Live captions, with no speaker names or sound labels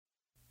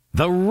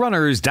The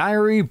Runner's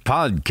Diary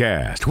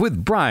Podcast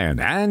with Brian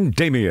and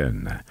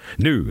Damien.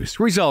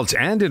 News, results,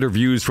 and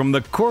interviews from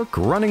the Cork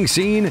running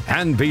scene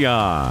and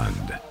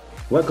beyond.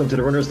 Welcome to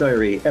The Runner's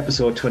Diary,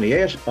 episode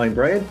 28. I'm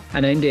Brian.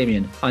 And I'm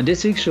Damien. On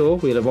this week's show,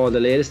 we'll have all the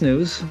latest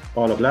news,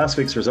 all of last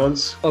week's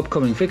results,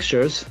 upcoming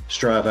fixtures,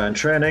 Strava and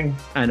training,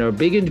 and our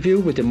big interview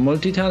with the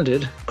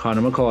multi-talented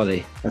Conor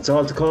McCauley. That's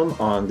all to come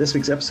on this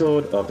week's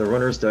episode of The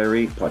Runner's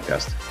Diary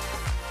Podcast.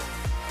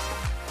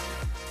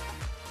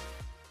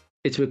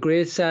 It's with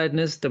great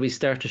sadness that we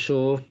start the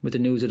show with the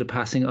news of the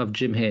passing of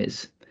Jim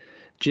Hayes.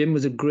 Jim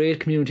was a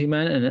great community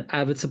man and an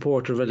avid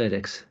supporter of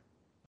athletics.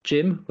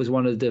 Jim was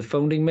one of the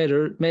founding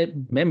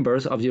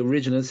members of the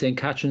original St.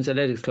 Catherine's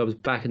Athletics Clubs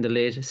back in the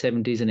late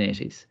 70s and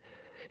 80s.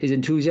 His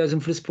enthusiasm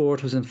for the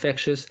sport was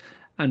infectious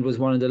and was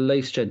one of the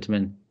life's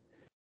gentlemen.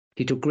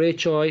 He took great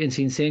joy in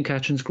seeing St.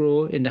 Catherine's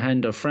grow in the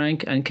hand of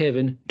Frank and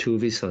Kevin, two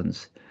of his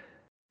sons.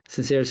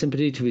 Sincere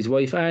sympathy to his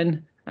wife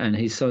Anne and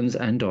his sons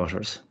and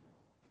daughters.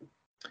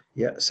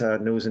 Yeah,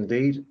 sad news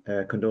indeed.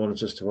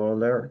 Condolences to all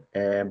there.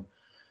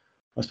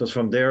 I suppose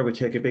from there we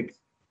take a big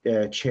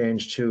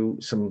change to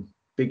some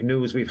big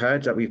news we've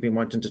had that we've been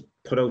wanting to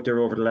put out there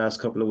over the last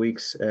couple of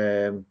weeks.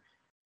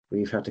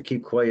 We've had to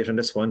keep quiet on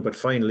this one, but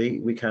finally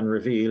we can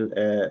reveal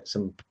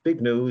some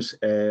big news.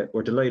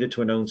 We're delighted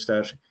to announce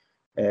that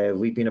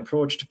we've been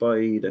approached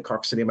by the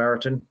Cork City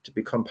Marathon to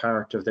become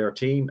part of their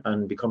team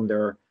and become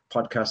their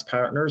podcast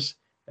partners.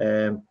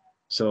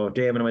 So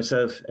Damon and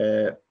myself,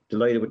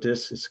 delighted with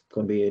this. It's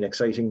going to be an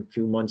exciting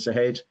few months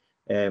ahead.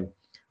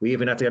 We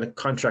even had to get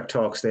contract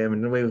talks there,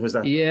 and was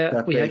that? Yeah,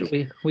 that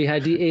we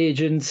had the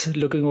agents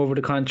looking over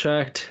the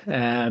contract.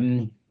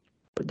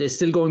 But they're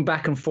still going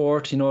back and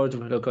forth. You know,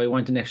 look, I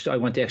want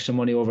the extra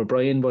money over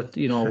Brian, but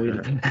you know,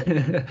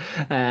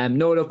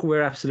 no, look,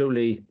 we're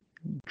absolutely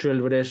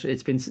thrilled with it.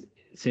 It's been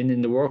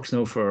in the works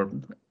now for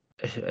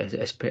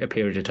a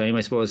period of time,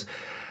 I suppose,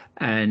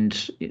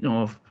 and you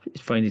know,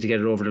 finally to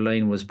get it over the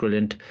line was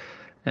brilliant.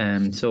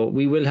 So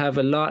we will have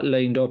a lot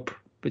lined up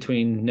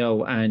between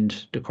now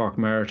and the Cork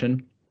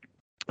Marathon.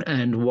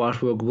 And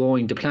what we're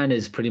going to plan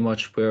is pretty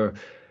much where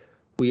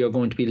we are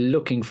going to be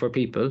looking for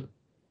people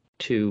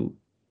to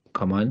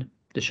come on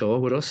the show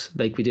with us,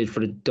 like we did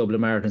for the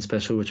Dublin Marathon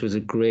special, which was a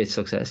great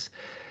success.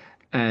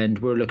 And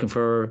we're looking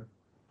for,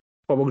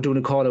 what we're doing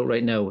a call out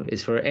right now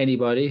is for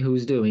anybody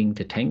who's doing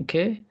the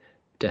 10K,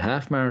 the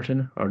half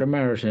marathon or the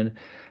marathon,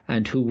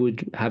 and who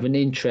would have an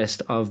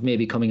interest of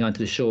maybe coming onto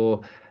the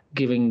show,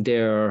 giving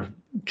their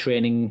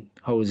training,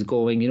 how it's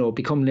going, you know,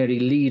 become nearly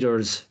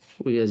leaders,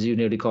 as you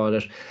nearly call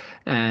it.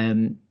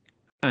 And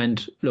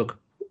look,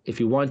 if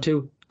you want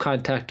to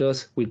contact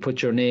us, we'll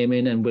put your name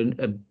in, and when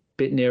a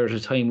bit nearer to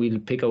time, we'll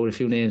pick out a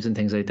few names and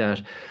things like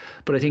that.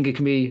 But I think it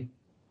can be,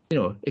 you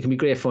know, it can be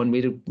great fun.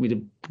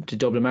 The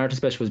Dublin Marathon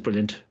special was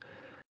brilliant.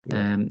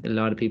 A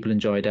lot of people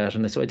enjoyed that,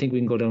 and so I think we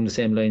can go down the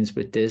same lines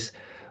with this,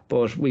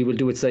 but we will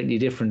do it slightly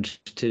different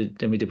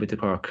than we did with the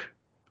Cork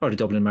or the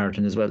Dublin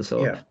Marathon as well.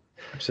 So yeah.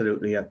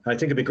 Absolutely, yeah. I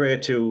think it'd be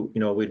great to,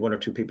 you know, we had one or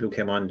two people who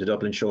came on the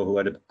Dublin show who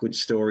had a good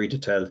story to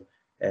tell.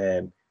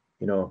 You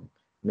know,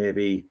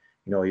 maybe,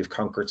 you know, you've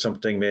conquered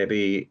something,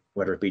 maybe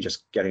whether it be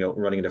just getting out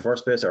and running in the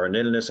first place or an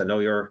illness. I know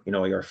you're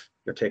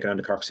taking on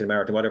the Cork City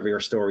Marathon. Whatever your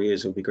story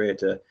is, it would be great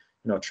to, you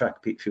know, track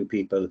a few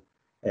people.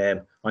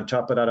 On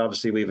top of that,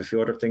 obviously, we have a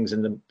few other things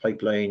in the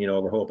pipeline. You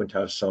know, we're hoping to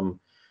have some,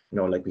 you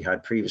know, like we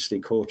had previously,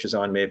 coaches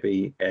on,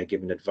 maybe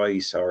giving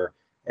advice or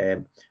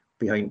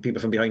people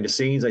from behind the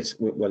scenes.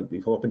 We'll be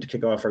hoping to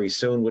kick off very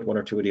soon with one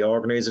or two of the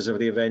organisers of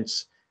the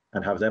events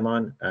and have them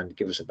on and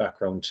give us a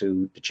background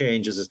to the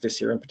changes as this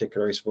year in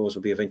particular, I suppose,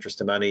 will be of interest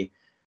to many.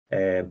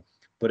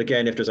 But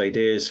again, if there's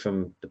ideas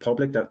from the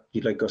public that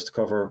you'd like us to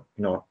cover,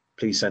 you know,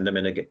 please send them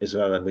in as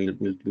well, and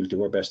we'll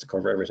do our best to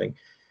cover everything.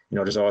 You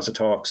know, there's also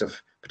talks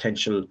of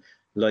potential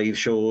live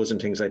shows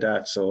and things like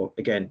that. So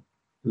again,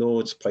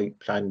 loads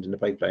planned in the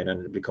pipeline,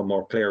 and it'll become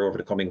more clear over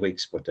the coming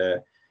weeks. But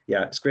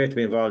yeah, it's great to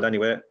be involved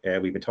anyway.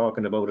 We've been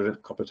talking about it a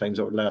couple of times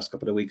over the last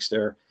couple of weeks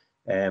there.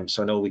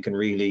 So now we can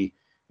really,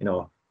 you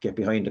know, get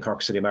behind the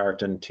Cork City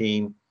Marathon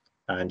team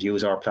and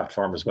use our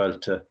platform as well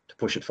to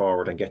push it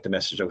forward and get the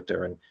message out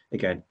there. And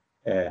again,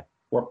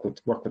 work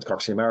with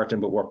Cork City Marathon,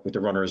 but work with the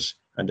runners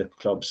and the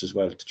clubs as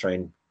well to try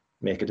and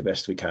make it the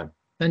best we can.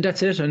 And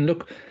that's it. And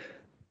look,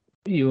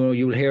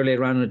 you'll hear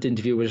later on in the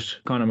interview with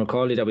Conor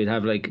McCauley that we'd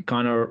have, like,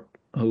 Conor,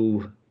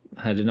 who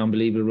had an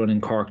unbelievable run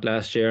in Cork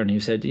last year, and he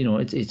said, you know,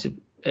 it's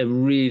a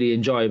really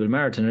enjoyable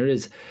marathon, it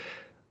is.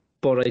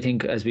 But I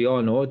think, as we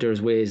all know,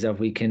 there's ways that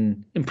we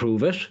can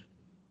improve it,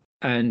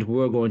 and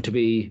we're going to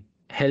be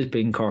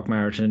helping Cork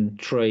Marathon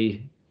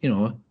try, you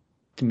know,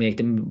 to make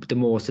the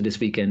most of this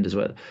weekend as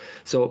well.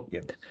 So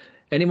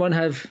anyone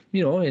have,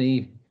 you know,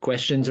 any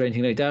questions or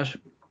anything like that,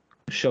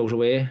 shout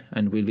away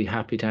and we'll be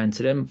happy to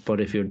answer them. But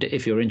if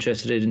you're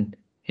interested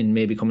in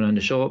maybe coming on the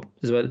show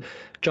as well,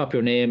 drop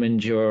your name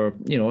and your,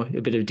 you know,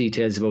 a bit of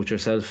details about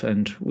yourself,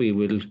 and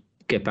we'll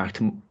get back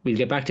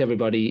to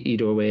everybody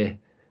either way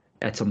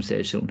at some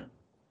stage soon.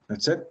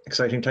 That's it.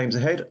 Exciting times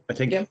ahead. I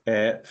think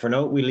for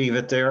now we leave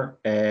it there,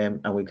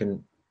 and we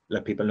can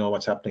let people know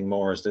what's happening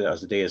more as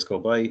the days go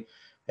by.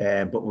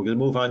 But we'll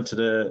move on to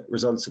the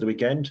results of the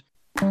weekend.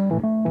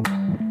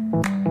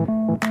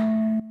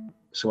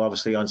 So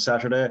obviously on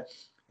Saturday,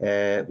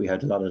 we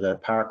had a lot of the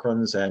park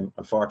runs.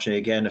 Unfortunately,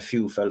 again, a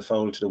few fell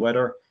foul to the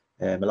weather.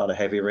 A lot of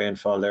heavy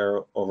rainfall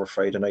there over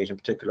Friday night in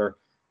particular,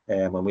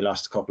 when we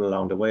lost a couple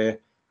along the way.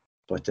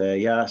 But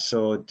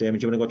so Damien,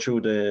 do you want to go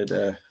through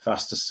the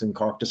fastest in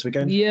Cork this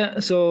weekend? Yeah,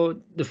 so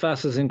the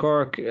fastest in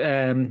Cork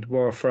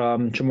were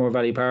from Tramore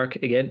Valley Park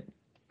again.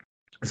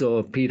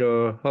 So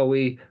Peter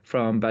Howie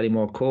from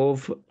Ballymore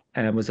Cove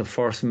was the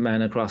first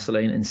man across the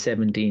line in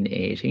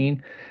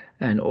 17:18.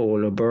 And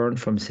Ola Byrne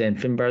from St.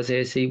 Finbarr's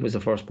AC was the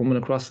first woman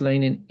across the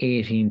line in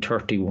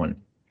 18:31.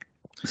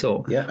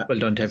 So well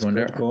done to everyone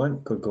there.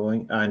 Good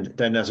going. And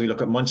then as we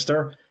look at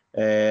Munster,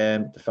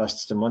 the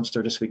fastest in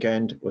Munster this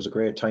weekend was a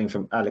great time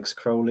from Alex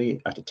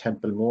Crowley at the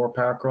Templemore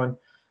Park Run.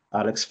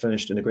 Alex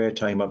finished in a great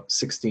time of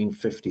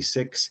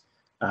 16:56.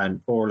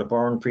 And Orla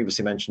Byrne,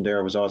 previously mentioned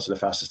there, was also the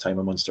fastest time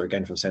in Munster,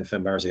 again from St.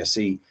 Finbarr's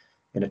AC,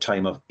 in a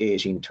time of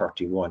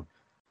 18:31.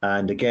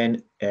 And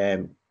again,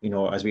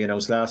 as we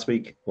announced last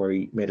week, where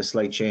we made a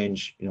slight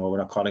change, we're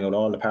not calling out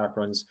all the park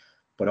runs,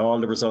 but all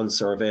the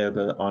results are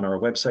available on our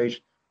website.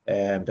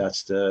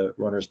 That's the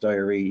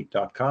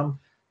runnersdiary.com.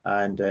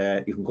 And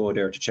you can go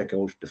there to check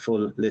out the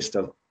full list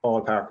of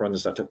all park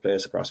runs that took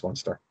place across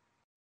Munster.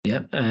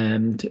 Yeah,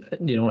 and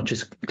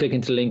just click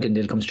into the link and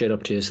they'll come straight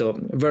up to you. So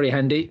very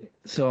handy.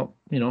 So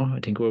I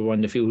think we're one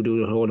of the few who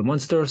do the whole of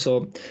Munster.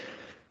 So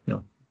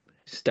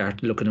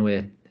start looking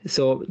away.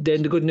 So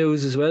then the good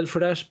news as well for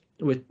that,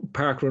 with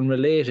parkrun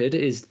related,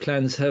 is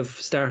plans have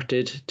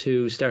started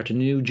to start a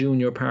new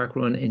junior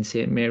parkrun in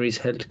St. Mary's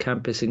Health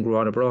Campus in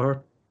Gurranabraher.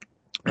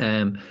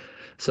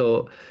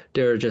 So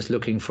they're just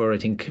looking for, I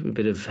think, a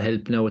bit of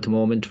help now at the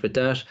moment with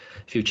that.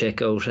 If you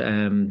check out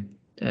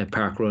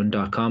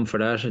parkrun.com for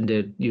that, and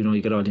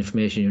you get all the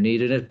information you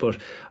need in it. But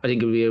I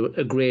think it will be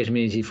a great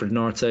amenity for the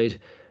north side.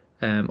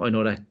 I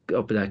know that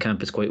up at that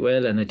campus quite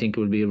well, and I think it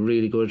will be a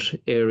really good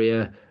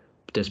area.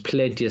 There's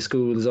plenty of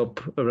schools up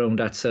around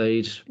that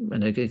side,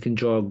 and it can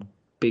draw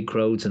big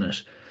crowds in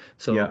it.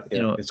 So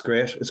it's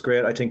great. It's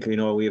great. I think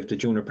we have the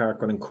junior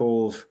park run in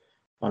Cove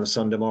on a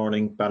Sunday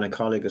morning,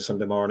 Ballincollig a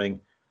Sunday morning.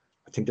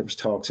 I think there was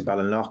talks of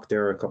Ballinlough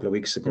there a couple of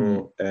weeks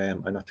ago.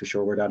 I'm not too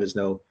sure where that is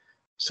now.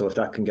 So if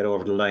that can get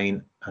over the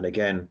line, and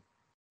again,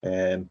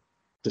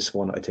 this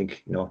one I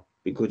think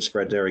be good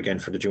spread there again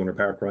for the junior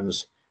park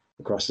runs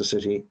across the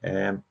city.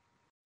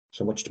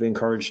 So much to be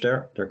encouraged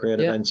there. They're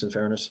great events, in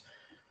fairness.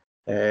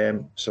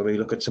 So we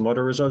look at some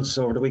other results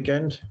over the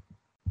weekend.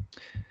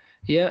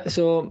 Yeah,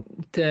 so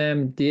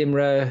the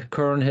Imra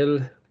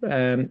Kernhill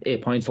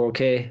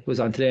 8.4k was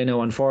on today.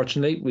 Now,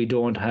 unfortunately, we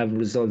don't have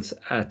results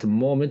at the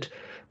moment,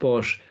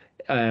 but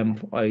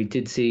I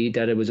did see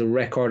that it was a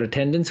record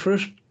attendance for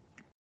it.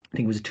 I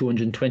think it was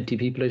 220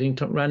 people, I think,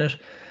 ran it.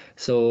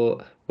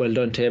 So well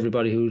done to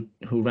everybody who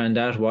ran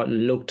that. What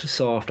looked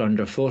soft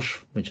underfoot,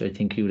 which I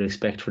think you would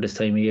expect for this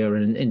time of year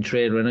in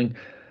trail running.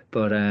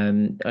 But I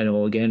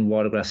know, again,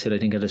 Watergrass Hill, I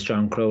think, had a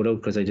strong crowd out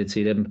because I did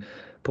see them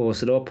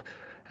posted up.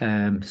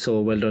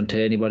 So well done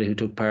to anybody who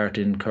took part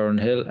in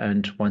Kernhill.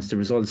 And once the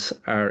results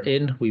are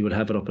in, we will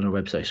have it up on our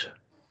website.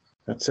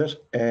 That's it.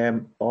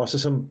 Also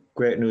some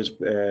great news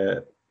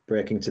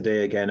breaking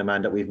today. Again, a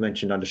man that we've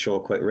mentioned on the show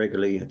quite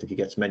regularly. I think he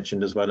gets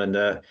mentioned as well in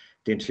the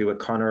interview with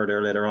Conor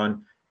there later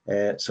on.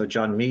 So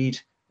John Mead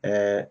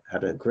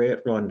had a great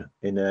run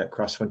in a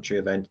cross-country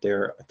event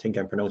there. I think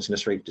I'm pronouncing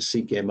this right. The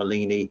Sikhe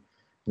Malini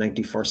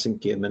 91st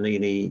Sikhe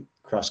Malini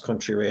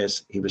cross-country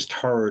race. He was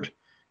third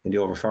in the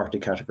over 40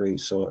 category.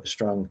 So a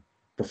strong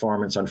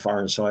performance on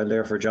foreign soil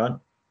there for John.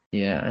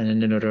 Yeah, and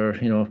then another,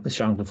 a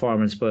strong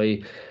performance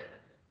by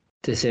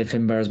the St.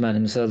 Finbarr's man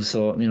himself.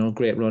 So,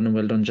 great run and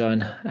well done,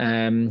 John.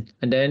 And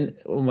then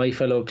my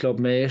fellow club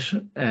mate,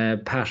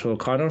 Pat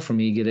O'Connor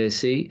from Eagle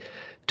AC,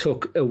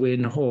 took a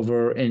win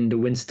over in the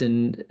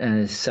Winston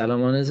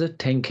Salomon,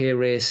 10k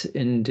race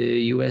in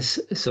the US.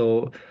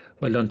 So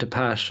well done to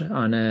Pat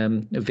on a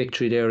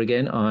victory there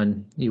again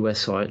on US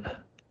soil.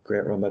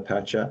 Great run by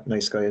Pat, yeah.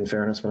 Nice guy, in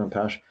fairness, well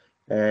done,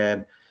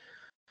 Pat.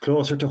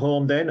 Closer to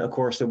home then, of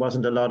course, there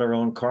wasn't a lot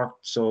around Cork,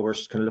 so we're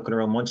just kind of looking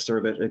around Munster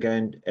a bit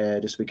again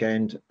this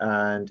weekend.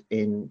 And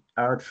in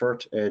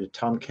Ardfort, the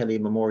Tom Kelly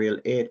Memorial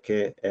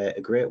 8K, a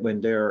great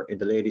win there in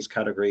the ladies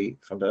category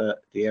from the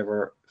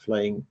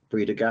ever-flying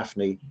Breda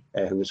Gaffney,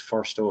 who was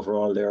first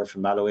overall there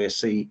from Mallow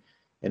AC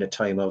in a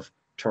time of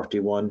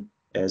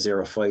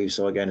 31:05.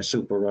 So again, a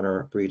super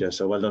runner, Breda.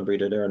 So well done,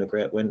 Breda, there, and a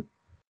great win.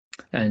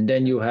 And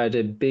then you had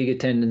a big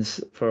attendance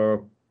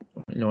for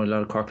a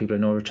lot of Cork people I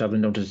know were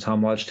travelling down to the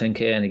Tom Walsh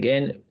 10k, and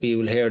again we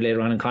will hear later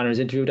on in Conor's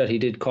interview that he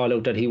did call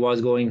out that he was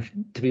going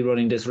to be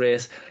running this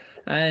race,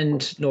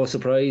 and no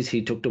surprise,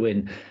 he took the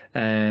win.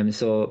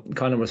 So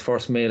Conor was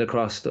first male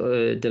across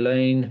the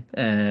line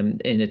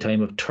in a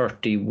time of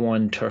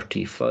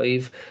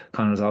 31:35.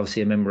 Conor's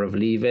obviously a member of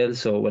Leeville,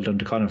 so well done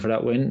to Conor for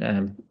that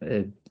win.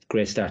 A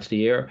great start to the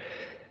year.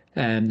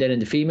 Then in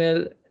the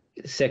female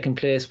second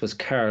place was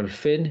Carl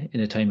Finn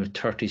in a time of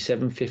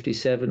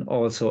 37.57,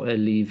 also a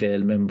Lee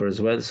Vale member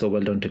as well. So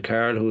well done to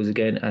Carl, who's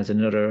again as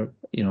another,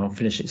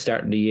 finishing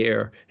starting the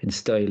year in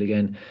style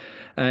again.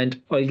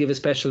 And I'll give a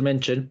special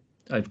mention.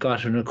 I've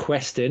got a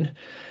request in.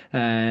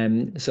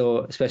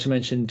 So a special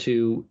mention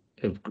to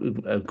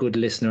a good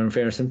listener, in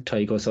fairness,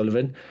 Tygo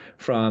Sullivan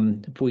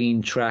from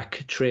Buin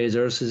Track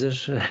Tracers, is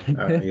it?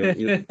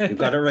 You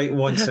got it right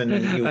once and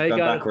you've gone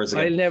backwards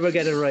again. I'll never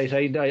get it right.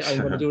 I'm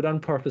going to do it on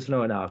purpose.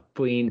 No.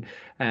 Buin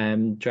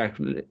Track.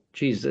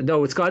 Jeez,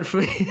 no, it's gone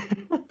for me.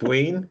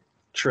 Buin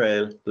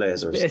Trail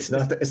Blazers. It's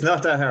not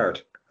that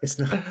hard. It's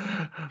not.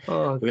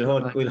 Oh, we'll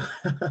hold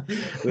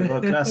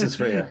classes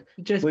for you.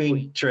 Just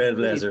Buin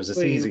Trailblazers. It's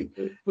easy.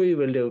 We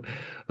will do.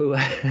 Who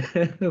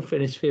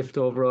finished 5th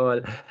overall,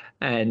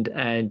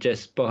 and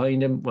just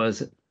behind him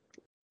was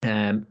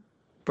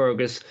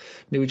Fergus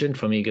Nugent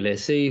from Eagle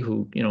AC,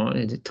 who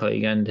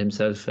Tyg and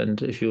himself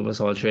and a few of us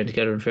all trained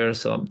together in fair.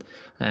 So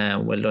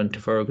well done to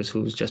Fergus,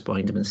 who's just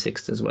behind him in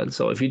 6th as well.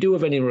 So if you do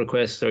have any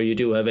requests, or you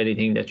do have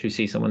anything that you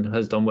see someone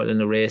has done well in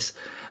the race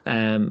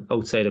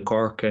outside of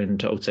Cork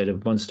and outside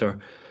of Munster,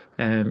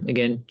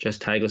 again, just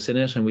tag us in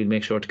it and we'll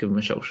make sure to give them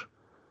a shout.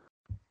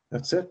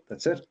 That's it.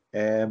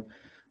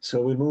 So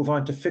we'll move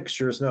on to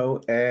fixtures now.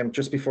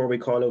 Just before we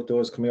call out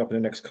those coming up in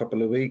the next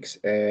couple of weeks,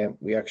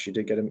 we actually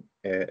did get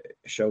a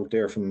shout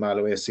there from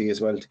Mallow AC as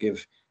well to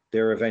give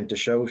their event a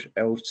shout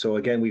out. So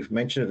again, we've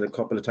mentioned it a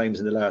couple of times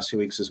in the last few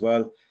weeks as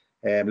well.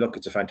 Look,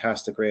 it's a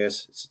fantastic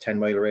race. It's a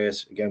 10-mile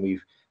race. Again,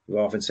 we've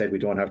often said we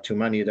don't have too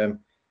many of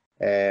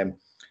them.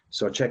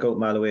 So check out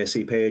Mallow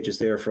AC page. It's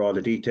there for all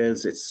the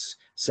details. It's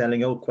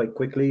selling out quite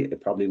quickly.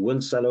 It probably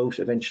will sell out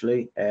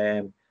eventually.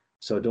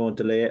 So don't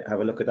delay it. Have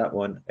a look at that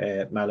one,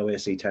 Mallow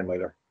AC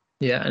 10-miler.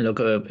 Yeah, and look,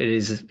 it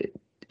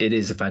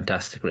is a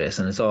fantastic race,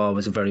 and it's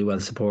always a very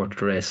well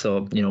supported race.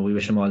 So we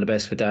wish them all the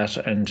best with that,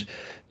 and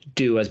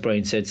do, as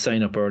Brian said,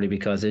 sign up early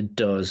because it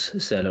does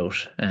sell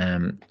out.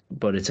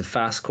 But it's a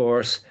fast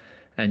course,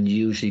 and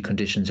usually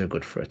conditions are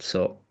good for it.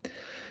 So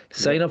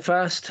sign up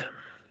fast.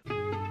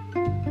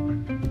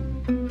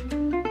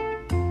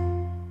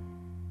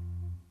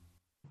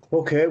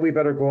 Okay, we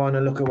better go on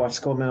and look at what's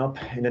coming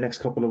up in the next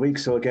couple of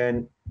weeks. So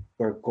again,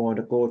 we're going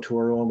to go to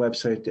our own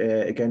website.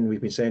 Again, we've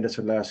been saying this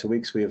for the last few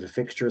weeks. We have a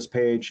fixtures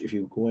page. If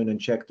you go in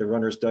and check the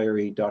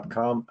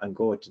runnersdiary.com and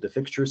go to the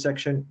fixtures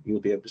section, you'll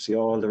be able to see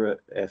all the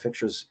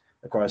fixtures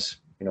across,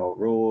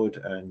 road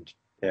and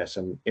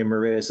some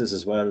IMRA races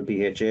as well,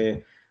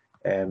 BHA.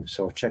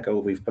 So check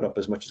out, we've put up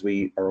as much as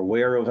we are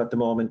aware of at the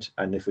moment.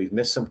 And if we've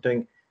missed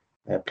something,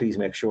 please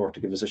make sure to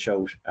give us a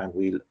shout and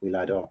we'll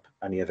add up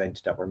any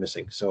event that we're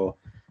missing. So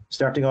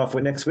starting off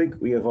with next week,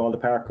 we have all the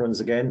park runs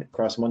again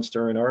across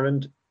Munster and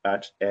Ireland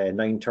at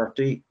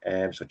 9:30.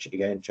 So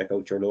again, check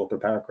out your local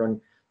park run.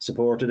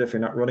 Support it. If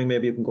you're not running,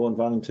 maybe you can go and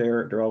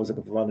volunteer. They're always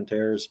looking for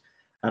volunteers.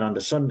 And on the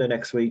Sunday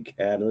next week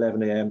at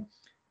 11 a.m,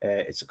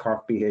 it's a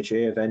Cork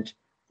BHA event,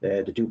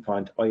 the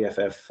DuPont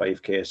IFF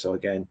 5K. So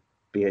again,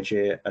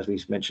 BHA, as we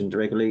mentioned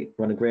regularly,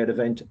 run a great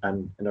event,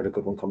 and another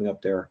good one coming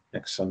up there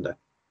next Sunday.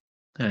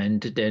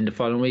 And then the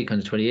following week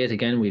on the 28th,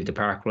 again, we have the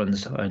park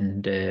runs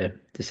on the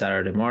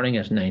Saturday morning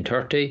at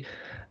 9:30.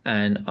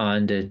 And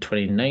on the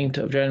 29th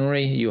of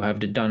January, you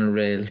have the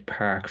Doneraile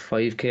Park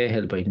 5K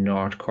held by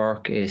North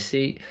Cork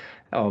AC.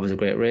 Always a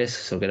great race,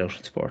 so get out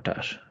and support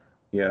that.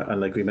 Yeah, and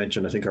like we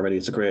mentioned, I think already,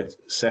 it's a great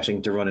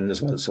setting to run in as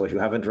well. So if you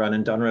haven't run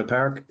in Doneraile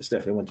Park, it's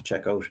definitely one to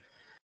check out.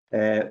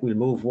 We'll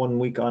move 1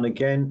 week on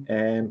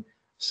again.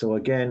 So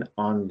again,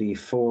 on the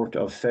 4th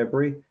of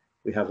February,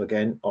 we have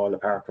again all the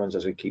park runs,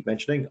 as we keep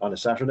mentioning, on a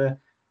Saturday.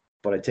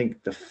 But I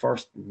think the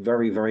first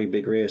very, very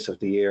big race of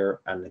the year,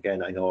 and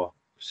again, I know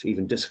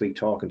even this week,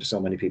 talking to so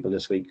many people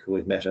this week who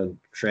we've met on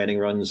training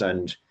runs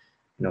and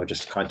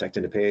just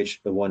contacting the page,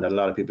 the one that a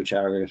lot of people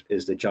target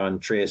is the John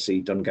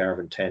Tracy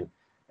Dungarvan 10.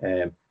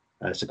 And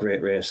it's a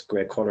great race,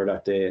 great colour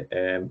that day,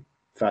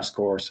 fast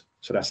course.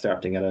 So that's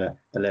starting at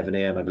 11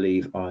 a.m, I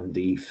believe, on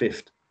the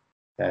 5th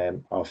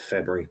of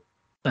February.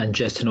 And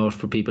just to note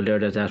for people there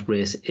that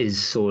race is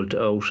sold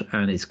out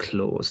and is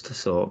closed.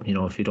 So,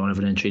 if you don't have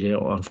an entry there,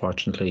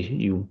 unfortunately,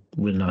 you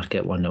will not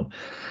get one now.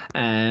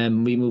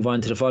 We move on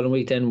to the following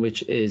week then,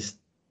 which is...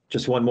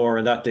 Just one more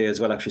on that day as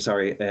well, actually,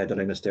 sorry, that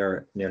I missed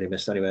there, nearly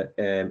missed anyway,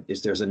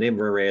 is there's an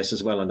IMRA race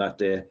as well on that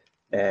day.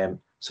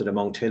 So the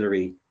Mount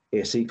Hillary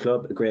AC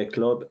Club, a great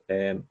club,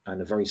 and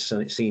a very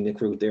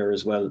scenic route there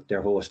as well.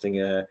 They're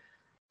hosting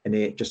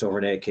just over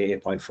an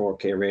 8K,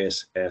 8.4K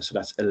race. So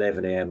that's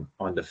 11 a.m.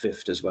 on the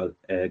 5th as well.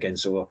 Again,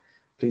 so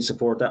please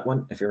support that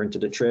one if you're into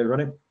the trail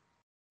running.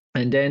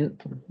 And then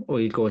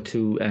we go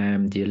to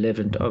the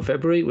 11th of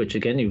February, which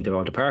again, you do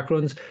all the park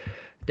runs.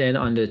 Then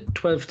on the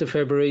 12th of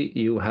February,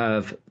 you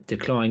have the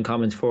Cloyne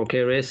Commons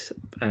 4K race.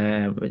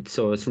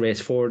 So it's race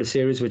 4 of the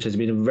series, which has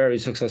been a very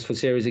successful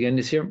series again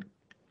this year.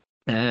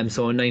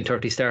 So a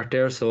 9:30 start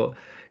there. So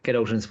get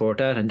out and support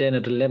that. And then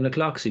at 11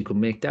 o'clock, so you can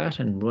make that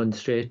and run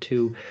straight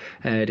to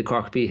the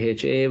Cork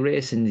BHA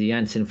race in the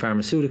Janssen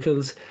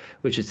Pharmaceuticals,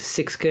 which is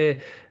the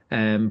 6K.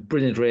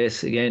 Brilliant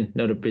race again,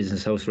 another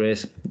business house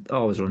race,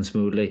 always run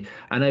smoothly.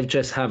 And I've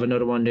just have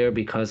another one there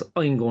because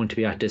I'm going to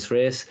be at this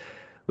race,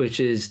 which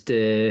is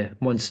the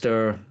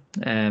Munster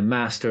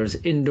Masters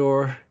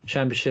Indoor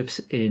Championships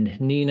in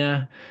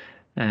Nina.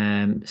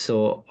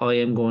 So I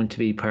am going to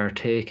be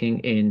partaking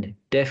in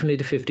definitely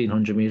the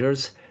 1500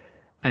 meters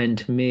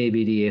and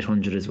maybe the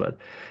 800 as well.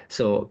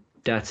 So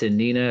that's in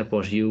Nina,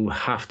 but you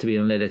have to be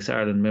an Athletics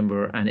Ireland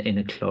member and in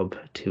a club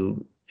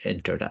to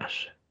enter that.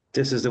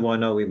 This is the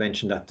one now we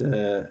mentioned that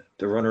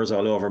the runners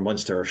all over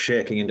Munster are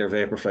shaking in their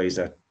Vaporflies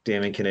that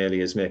Damien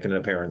Keneally is making an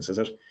appearance, is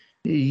it?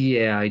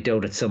 Yeah, I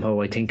doubt it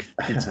somehow. I think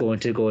it's going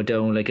to go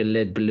down like a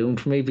lead balloon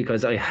for me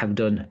because I have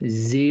done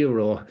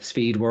zero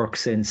speed work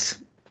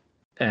since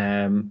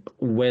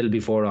well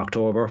before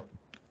October.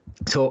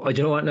 So I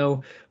don't know what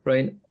now,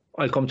 Ryan.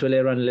 I'll come to it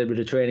later on a little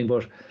bit of training,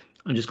 but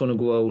I'm just going to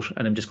go out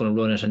and I'm just going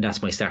to run it, and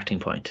that's my starting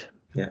point.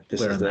 Yeah,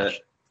 this is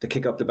the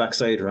kick up the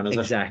backside run, is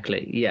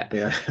exactly. Yeah.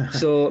 Yeah.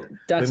 So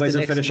that's we might the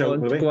as well next finish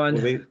one. out. Go on.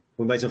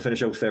 We might as well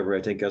finish out February,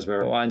 I think, as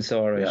we're. Go on,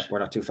 sorry. Yeah, we're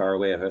not too far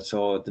away of it.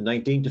 So the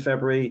 19th of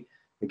February,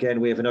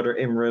 again, we have another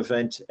IMRA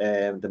event,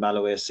 the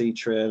Malaway Sea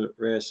Trail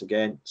race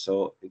again.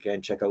 So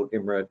again, check out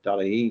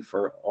imra.ie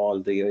for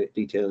all the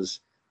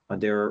details on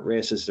their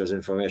races. There's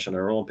information on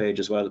our own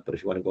page as well. But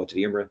if you want to go to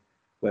the IMRA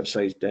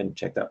website, then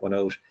check that one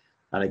out.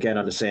 And again,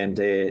 on the same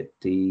day,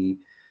 the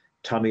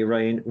Tommy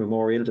Ryan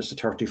Memorial, just the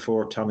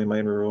 34th Tommy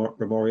Ryan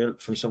Memorial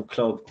from some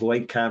club who I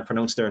can't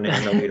pronounce their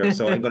name now either.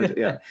 So I'm going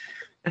to,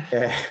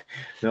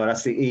 no,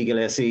 that's the Eagle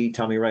SE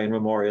Tommy Ryan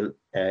Memorial.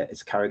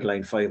 It's a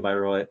Carrigaline 5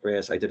 mile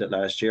race. I did it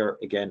last year.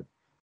 Again,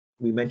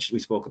 we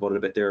spoke about it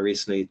a bit there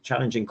recently.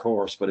 Challenging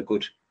course, but a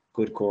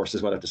good course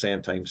as well at the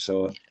same time.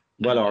 So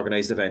well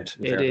organised event.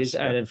 It is,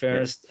 and in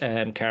fairness,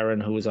 Karen,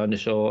 who was on the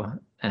show,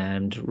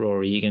 and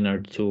Rory Egan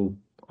are two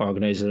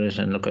organisers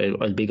it. And look,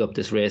 I'll big up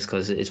this race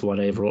because it's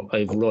one I've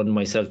run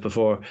myself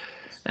before,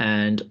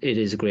 and it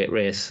is a great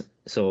race.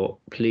 So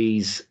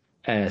please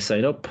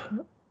sign up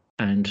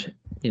and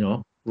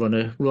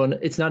run.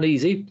 It's not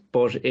easy,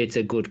 but it's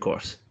a good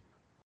course.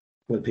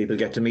 Will people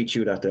get to meet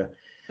you that day?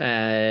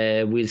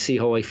 We'll see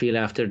how I feel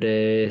after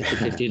the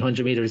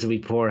 1500 meters a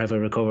week before have I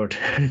recovered.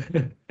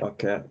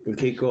 Okay, we'll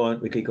keep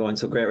going.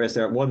 So great race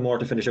there. One more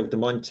to finish out the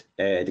month.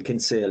 The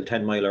Kinsale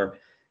 10 miler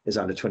is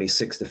on the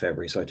 26th of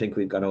February. So I think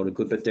we've gone out a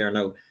good bit there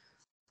now.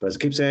 But as I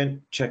keep saying,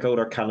 check out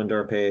our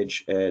calendar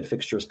page, the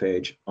fixtures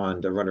page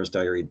on the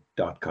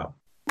runnersdiary.com.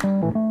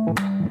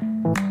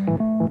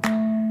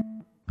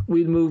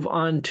 We'll move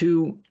on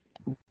to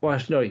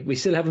we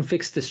still haven't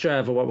fixed the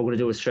Strava, what we're going to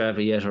do with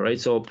Strava yet, all right?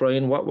 So,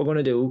 Brian, what we're going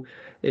to do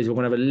is we're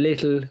going to have a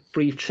little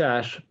brief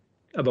chat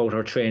about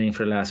our training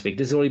for last week.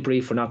 This is only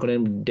brief. We're not going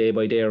in day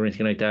by day or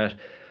anything like that.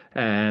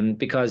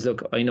 Because,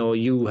 look, I know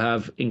you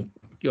have,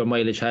 your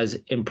mileage has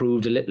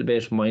improved a little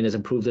bit. Mine has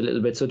improved a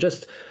little bit. So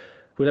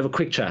we'll have a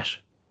quick chat.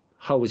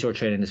 How was your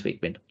training this week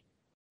been?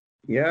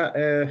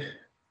 Yeah,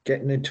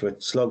 getting into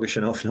it. Sluggish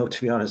enough now,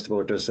 to be honest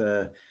about it. There's,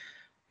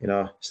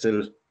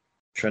 still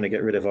trying to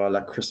get rid of all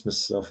that Christmas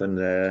stuff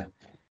and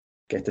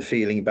get the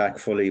feeling back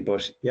fully.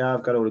 But yeah,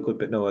 I've got out a good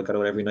bit now. I got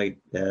out every night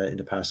in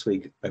the past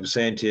week. I was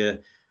saying to you,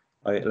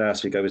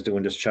 last week I was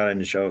doing this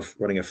challenge of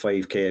running a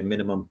 5K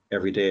minimum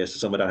every day. So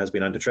some of that has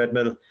been on the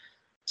treadmill,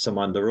 some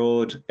on the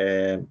road.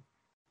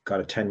 Got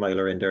a 10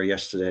 miler in there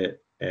yesterday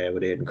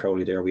with Aidan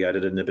Crowley there. We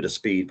added in a bit of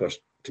speed, but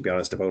to be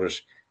honest about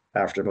it,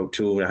 after about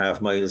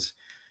 2.5 miles,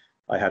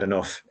 I had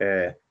enough.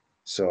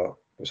 So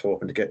I was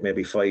hoping to get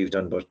maybe 5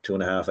 done, but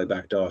 2.5 I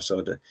backed off.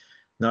 So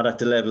not at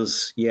the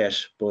levels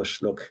yet, but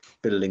look,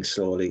 building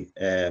slowly.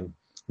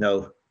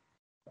 Now,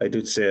 I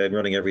did say I'm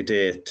running every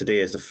day. Today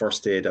is the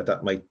first day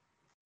that might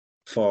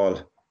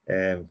fall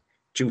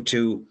due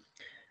to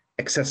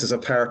excesses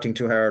of partying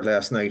too hard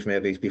last night,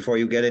 maybe, before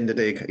you get in the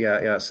dig.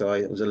 Yeah. So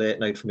it was a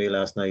late night for me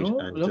last night.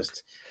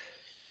 Just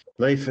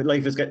life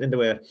is getting in the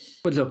way.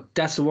 But look,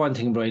 that's the one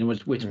thing, Brian,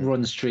 with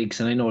run streaks,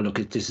 and I know, look,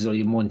 this is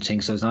only one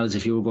thing, so it's not as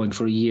if you were going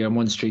for a year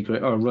one streak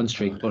or run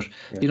streak, but,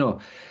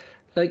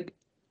 like,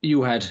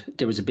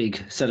 there was a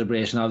big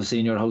celebration obviously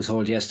in your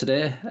household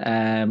yesterday,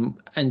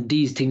 and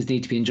these things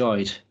need to be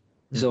enjoyed.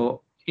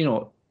 So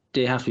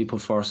they have to be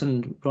put first,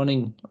 and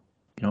running,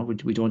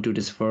 we don't do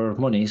this for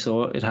money,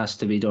 so it has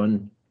to be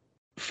done,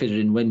 fitted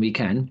in when we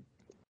can.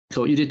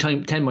 So you did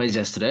 10 miles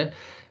yesterday,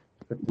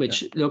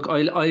 which, look,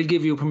 I'll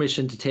give you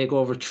permission to take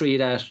over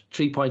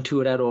 3.2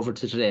 of that over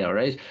to today, all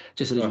right?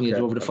 Just so that you can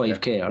get over the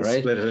 5K, all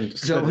right?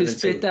 We'll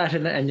split that,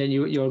 and then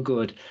you're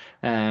good.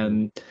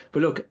 But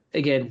look,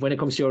 again, when it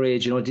comes to your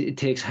age, it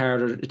takes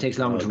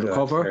longer to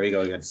recover. There you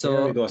go again. So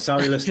there we go.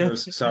 Sorry,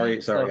 listeners.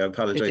 Sorry. I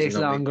apologize. It takes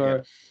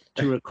longer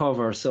to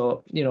recover.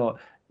 So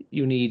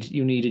you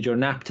needed your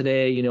nap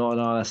today, and all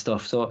that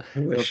stuff. So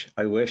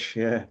I wish.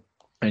 Yeah.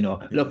 I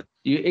know. Look,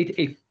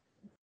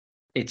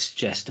 it's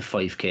just a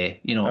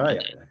 5K,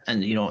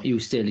 and you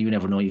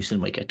never know, you still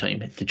might get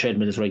time. The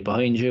treadmill is right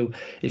behind you.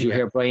 If you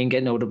hear Brian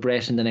getting out of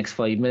breath in the next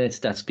 5 minutes,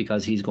 that's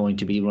because he's going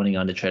to be running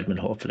on the treadmill,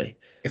 hopefully.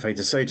 If I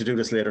decide to do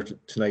this later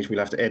tonight, we'll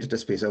have to edit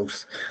this piece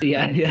out.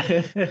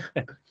 Yeah.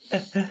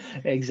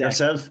 Exactly.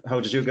 Yourself, how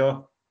did you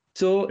go?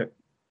 So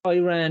I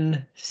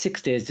ran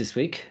 6 days this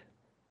week,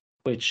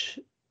 which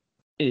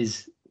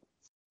is,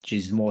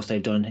 the most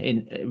I've done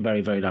in a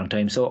very, very long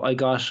time. So I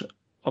got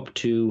up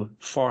to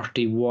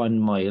 41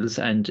 miles,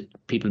 and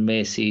people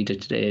may see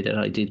that today that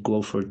I did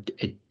go for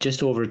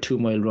just over a 2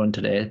 mile run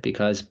today,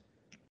 because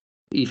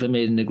Aoife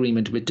made an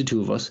agreement with the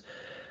two of us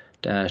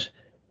that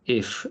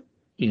if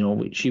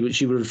she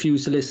would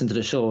refuse to listen to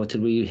the show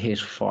till we hit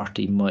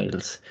 40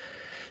 miles.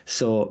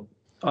 So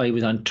I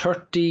was on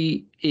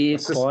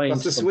 38 points.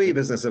 What's this wee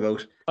business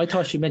about? I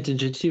thought she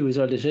mentioned it to you as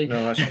well, did she?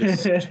 No,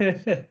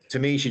 to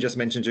me, she just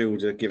mentioned you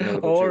to give her a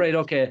good all right,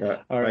 okay.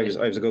 Yeah, all right.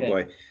 I was a good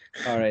boy.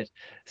 All right.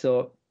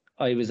 So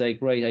I was like,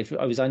 right,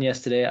 I was on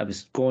yesterday. I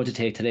was going to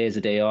take today as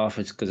a day off.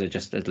 It's because I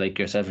just, like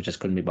yourself, I just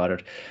couldn't be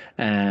bothered.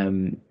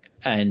 And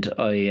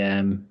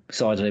I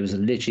saw that I was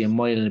literally a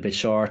mile and a bit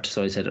short.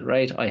 So I said,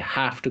 right, I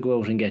have to go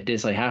out and get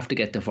this. I have to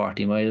get to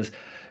 40 miles.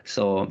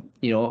 So,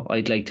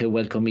 I'd like to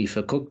welcome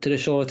Aoife Cook to the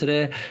show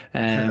today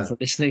for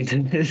listening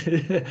to this.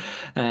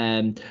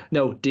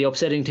 No, the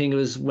upsetting thing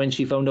was when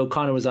she found out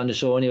Conor was on the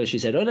show anyway, she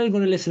said, oh, I'm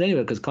going to listen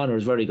anyway because Conor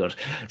is very good.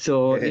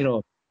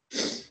 So,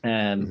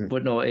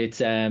 but no,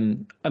 it's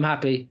I'm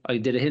happy. I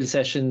did a hill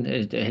session,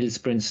 a hill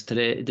sprints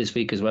this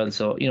week as well.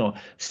 So,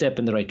 step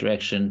in the right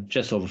direction,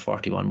 just over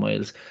 41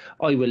 miles.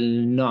 I will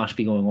not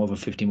be going over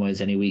 50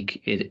 miles any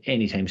week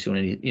anytime soon.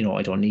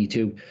 I don't need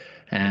to.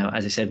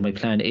 As I said, my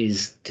plan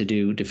is to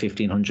do the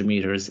 1500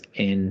 meters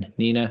in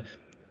Nina.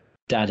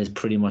 That is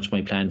pretty much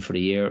my plan for the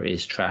year,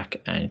 is track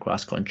and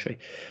cross country.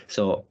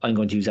 So I'm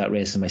going to use that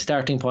race as my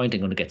starting point. I'm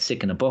going to get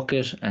sick in a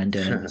bucket, and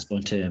then I'm just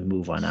going to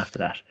move on after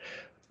that.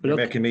 But You're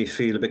making me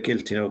feel a bit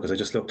guilty, because I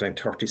just looked like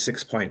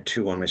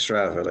 36.2 on my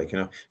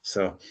Strava,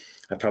 so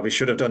I probably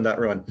should have done that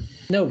run.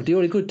 No, the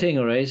only good thing,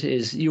 all right,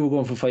 is you were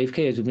going for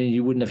 5K. I mean,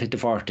 you wouldn't have hit the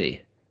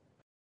 40.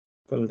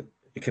 Well,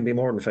 it can be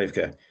more than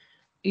 5K.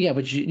 Yeah,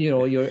 but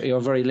you're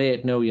very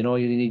late now. You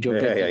need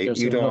your yeah.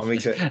 You don't want me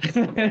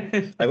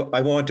to. I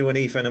won't do an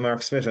Aoife and a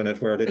Mark Smith on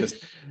it, where they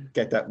just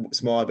get that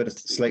small bit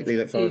slightly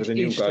further than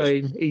you got.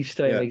 Each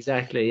time,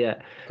 exactly,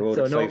 yeah. Go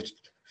to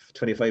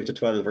 25 to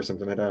 12 or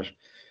something like that.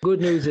 Good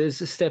news is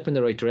a step in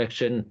the right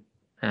direction.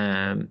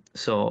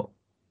 So,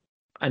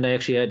 and I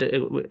actually had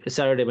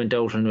Saturday went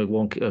out, and we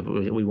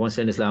won't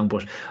stay this long,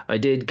 but I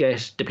did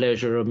get the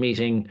pleasure of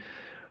meeting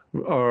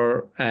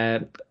our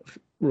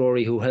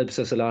Rory, who helps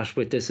us a lot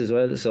with this as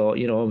well. So,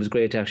 it was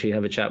great to actually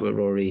have a chat with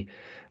Rory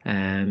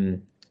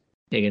again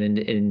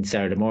in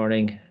Saturday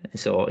morning.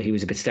 So he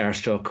was a bit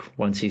starstruck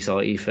once he saw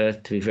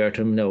Aoife, to be fair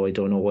to him. No, I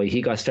don't know why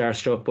he got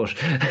starstruck, but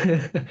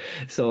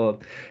so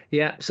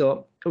it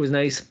was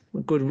nice.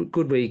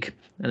 Good week,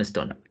 and it's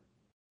done.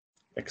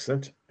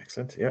 Excellent.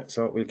 Yeah,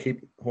 so we'll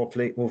keep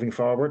hopefully moving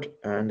forward.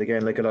 And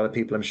again, like a lot of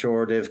people, I'm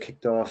sure they've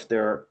kicked off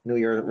their New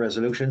Year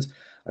resolutions.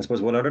 I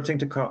suppose one other thing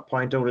to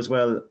point out as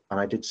well, and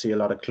I did see a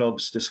lot of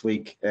clubs this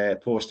week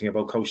posting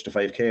about Coach to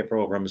 5K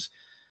programs.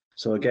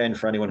 So again,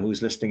 for anyone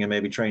who's listening and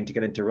maybe trying to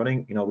get into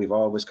running, we've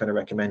always kind of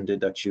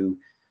recommended that a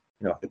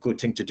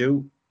good thing to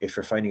do if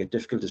you're finding it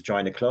difficult is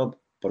join a club.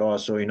 But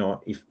also, if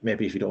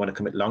you don't want to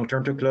commit long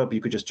term to a club,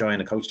 you could just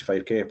join a Coach to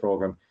 5K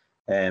program.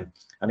 And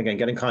again,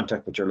 get in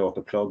contact with your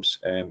local clubs.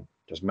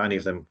 There's many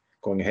of them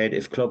going ahead.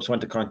 If clubs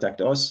want to contact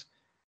us,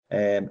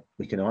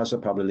 we can also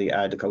probably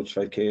add the Coach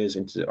 5Ks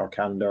into our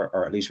calendar,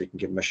 or at least we can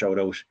give them a shout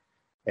out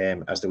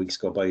as the weeks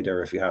go by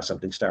there if you have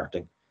something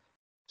starting.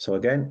 So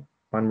again,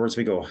 onwards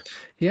we go.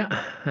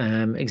 Yeah,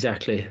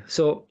 exactly.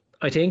 So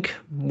I think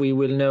we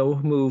will now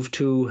move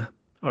to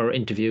our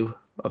interview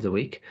of the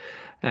week,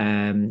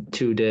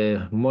 to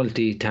the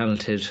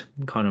multi-talented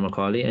Conor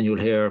McCauley, and you'll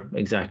hear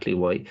exactly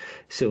why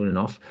soon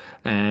enough.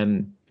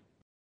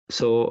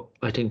 So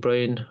I think,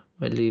 Brian,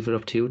 I'll leave it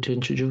up to you to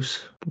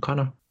introduce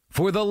Conor.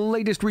 For the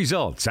latest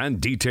results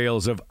and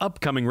details of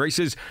upcoming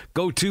races,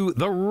 go to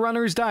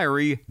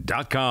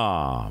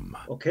therunnersdiary.com.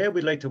 Okay,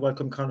 we'd like to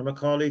welcome Conor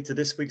McCauley to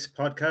this week's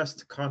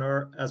podcast.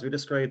 Conor, as we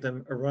described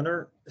him, a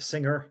runner, a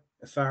singer,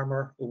 a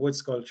farmer, a wood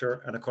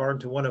sculptor, and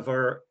according to one of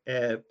our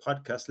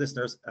podcast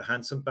listeners, a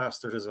handsome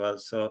bastard as well.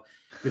 So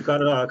we've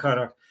got it all,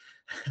 Conor.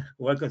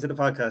 Welcome to the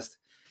podcast.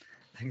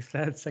 Thanks,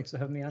 lads. Thanks for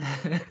having me on.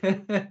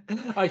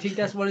 I think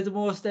that's one of the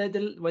most,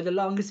 the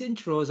longest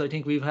intros I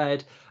think we've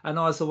had, and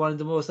also one of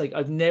the most, like,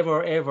 I've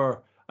never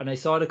ever, and I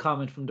saw the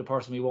comment from the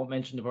person, we won't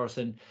mention the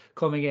person,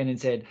 coming in and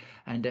said,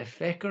 and the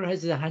fecker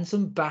has a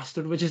handsome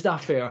bastard, which is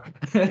not fair.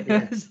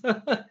 Yeah.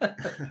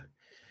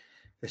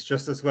 It's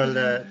just as well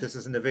this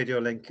isn't a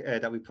video link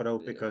that we put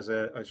out, because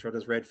I'm sure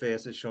there's red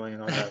faces showing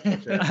and all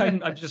that. But,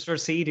 I'm just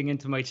receding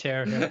into my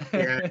chair here.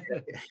 Yeah.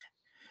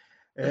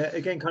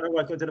 Again, Conor,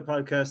 welcome to the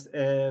podcast.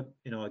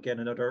 Again,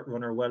 another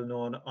runner well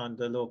known on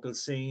the local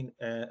scene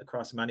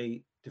across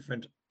many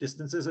different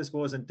distances, I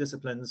suppose, and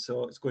disciplines.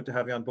 So it's good to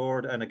have you on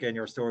board. And again,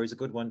 your story is a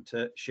good one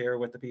to share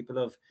with the people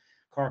of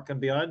Cork and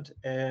beyond.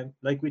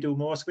 Like we do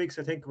most weeks,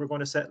 I think we're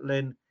going to settle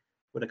in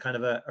with a kind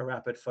of a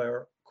rapid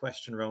fire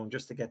question round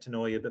just to get to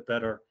know you a bit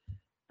better,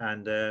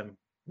 and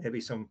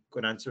maybe some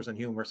good answers and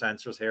humorous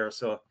answers here.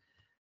 So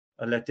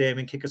I'll let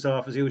Damien kick us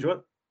off as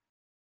usual.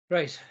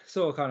 Right.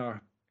 So,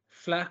 Conor,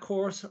 flat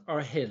course or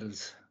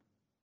hills?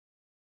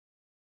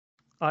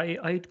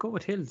 I'd go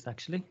with hills,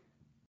 actually.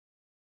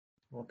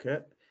 Okay.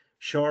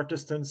 Short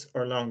distance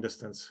or long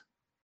distance?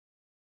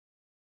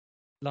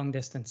 Long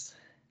distance.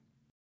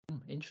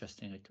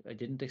 Interesting. I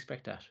didn't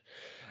expect that.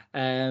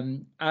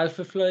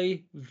 Alpha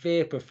fly,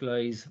 vapor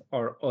flies,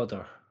 or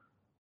other?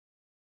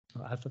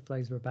 Well, alpha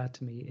flies were bad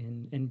to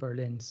me in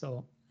Berlin,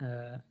 so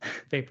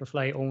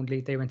Vaporfly only.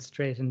 They went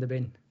straight in the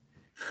bin.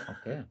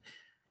 Okay.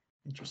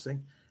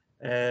 Interesting.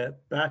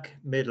 Back,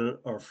 middle,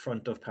 or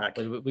front of pack?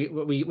 Well,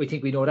 we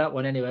think we know that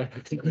one anyway. I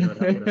think we know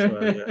that one as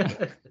well,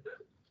 yeah.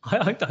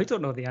 I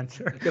don't know the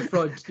answer. The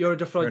front. You're at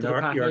the front of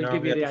the pack. You're I'll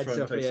give normally you at the the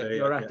answer front, for I'd you. say,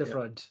 You're yeah, at the yeah.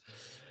 front.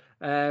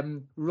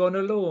 Run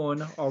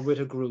alone or with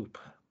a group?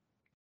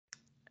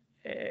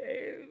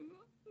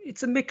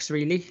 It's a mix,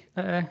 really.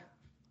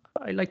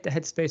 I like the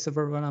headspace of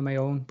a run on my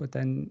own, but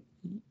then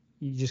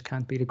you just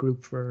can't beat a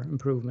group for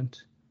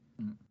improvement.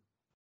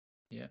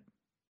 Yeah.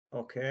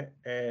 Okay.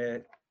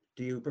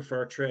 Do you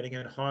prefer training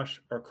in hot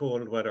or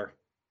cold weather?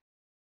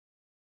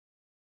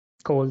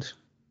 Cold.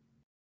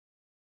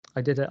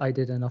 I did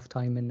enough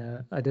time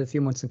I did a few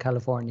months in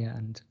California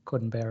and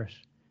couldn't bear it.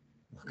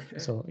 Okay.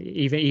 So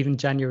even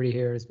January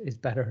here is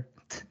better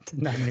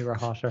than anywhere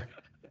hotter.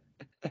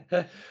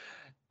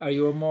 Are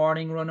you a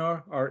morning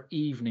runner or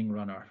evening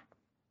runner?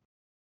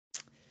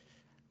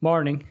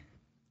 Morning.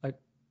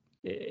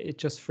 It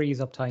just frees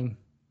up time.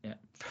 Yeah.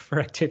 For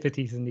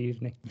activities in the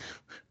evening.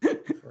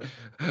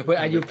 Well,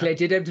 and you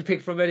plenty of them to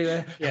pick from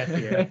anyway. Yeah.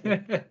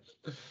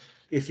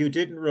 If you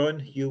didn't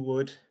run, you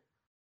would?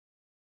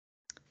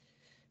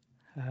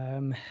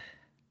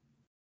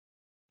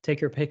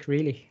 Take your pick,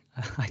 really.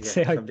 I'd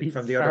say from I'd be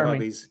from the farming. other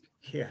hobbies.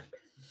 Yeah.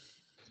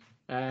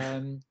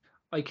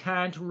 I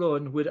can't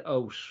run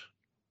without.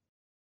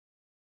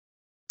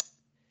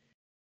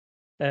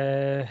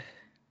 I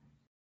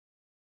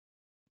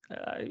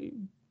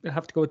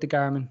have to go with the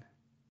Garmin.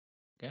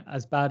 Yeah.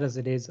 As bad as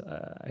it is,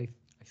 I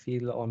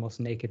feel almost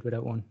naked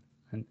without one.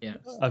 And Yeah.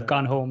 I've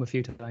gone home a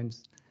few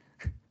times.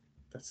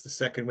 That's the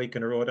second week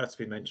in a row that's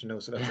been mentioned now,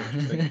 so that's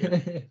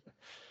interesting.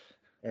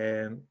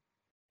 Yeah.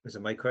 Is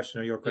it my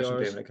question or your question,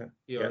 Yours. David?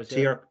 Yours,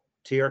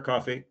 tea or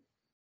coffee?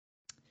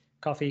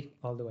 Coffee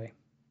all the way.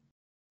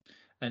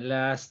 And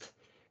last,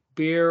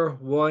 beer,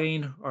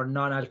 wine, or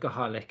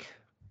non-alcoholic?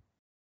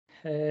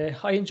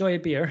 I enjoy a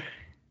beer.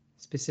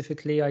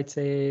 Specifically, I'd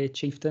say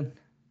Chieftain.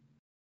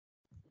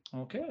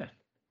 Okay.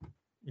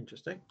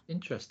 Interesting.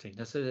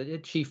 That's a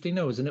chiefly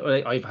knows, and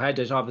I've had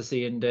it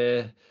obviously in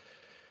the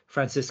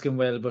Franciscan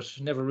well, but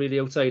never really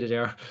outside of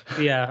there.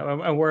 Yeah,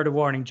 a word of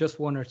warning: just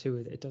one or two.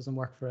 It doesn't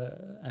work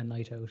for a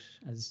night out,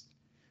 as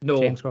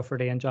James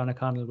Crawford and John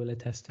O'Connell will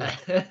attest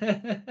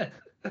to.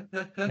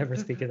 Never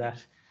speak of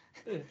that.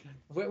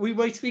 We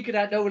might speak of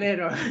that now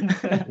later.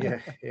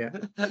 Yeah.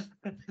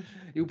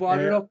 You brought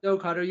it up now,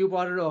 Conor. You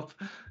brought it up.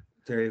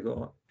 There you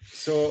go.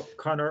 So,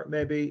 Conor,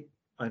 maybe,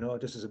 I know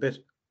this is a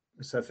bit,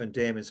 myself and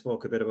Damon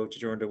spoke a bit about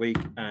you during the week,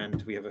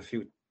 and we have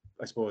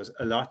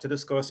a lot to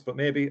discuss, but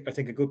maybe I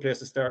think a good place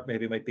to start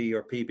maybe might be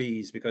your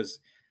PBs, because,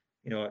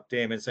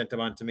 Damon sent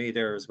them on to me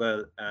there as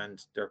well,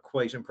 and they're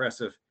quite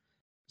impressive.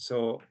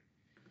 So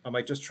I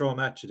might just throw them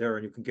at you there,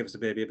 and you can give us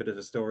maybe a bit of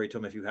a story to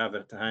them if you have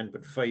it to hand,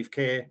 but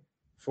 5K,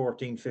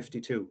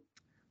 14:52.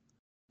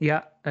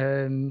 Yeah,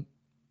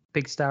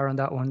 big star on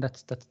that one.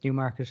 That's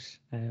Newmarket.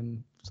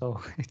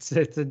 So it's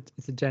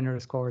a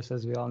generous course,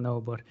 as we all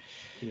know. But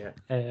yeah,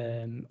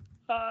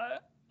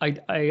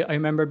 I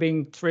remember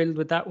being thrilled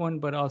with that one,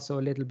 but also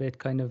a little bit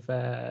kind of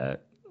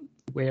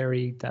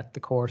wary that the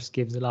course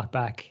gives a lot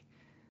back.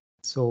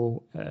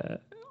 So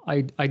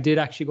I did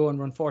actually go and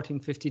run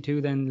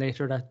 14:52 then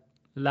later that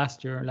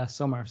last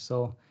summer.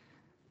 So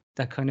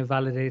that kind of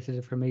validated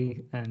it for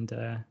me, and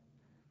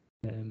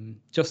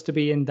just to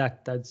be in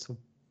that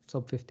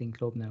sub 15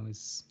 club now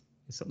is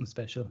something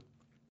special.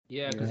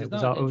 Yeah, because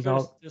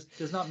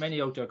there's not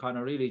many out there,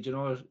 Conor. Really, do you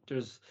know?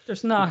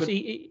 There's not.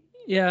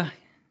 Yeah,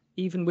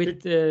 even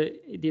with the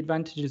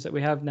advantages that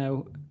we have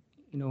now,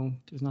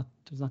 there's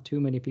not too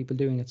many people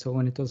doing it. So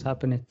when it does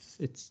happen,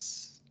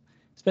 it's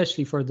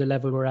especially for the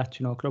level we're at,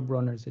 club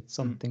runners. It's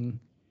something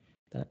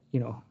that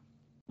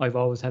I've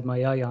always had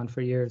my eye on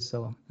for years.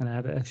 So, and I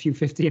have a few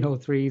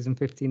 15:03s and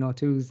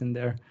 15:02s in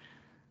there.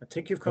 I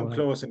think you've come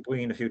close in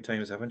Gween a few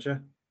times, haven't you?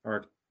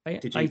 Or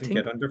did you even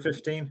get under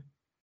 15?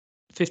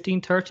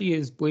 15:30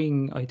 is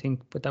Boeing, I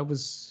think, but that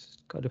was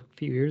a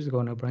few years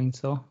ago now, Brian.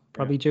 So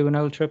probably due an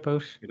old trip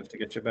out. You'd have to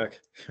get you back.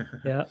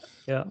 Yeah.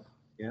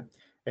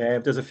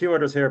 There's a few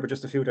others here, but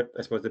just a few that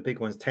I suppose the big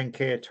ones.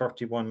 10K,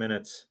 31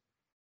 minutes.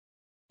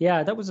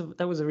 Yeah, that was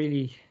a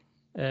really,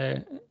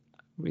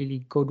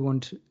 really good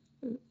one.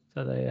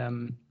 That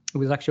it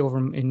was actually over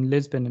in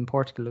Lisbon in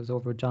Portugal. It was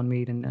over John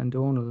Mead and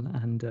Donal,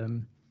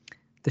 and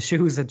the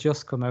shoes had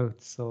just come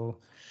out, so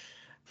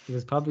it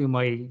was probably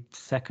my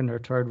second or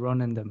third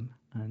run in them,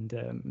 and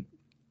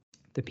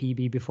the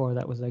PB before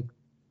that was like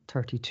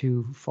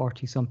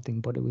 32:40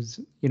 something, but it was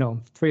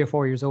 3 or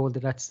 4 years old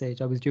at that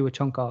stage. I was due a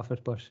chunk off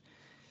it, but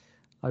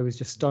I was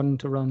just stunned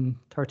to run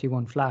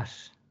 31 flat,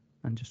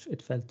 and just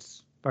it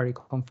felt very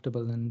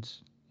comfortable, and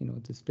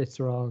the splits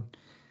were all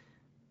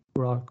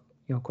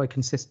quite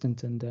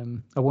consistent,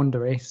 and I won the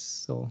race.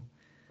 So,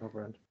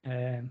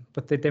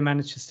 but they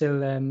managed to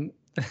still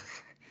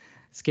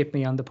skip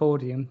me on the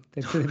podium.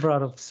 They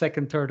brought up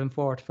second, third, and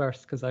fourth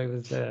first because I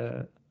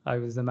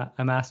was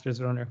a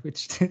masters runner,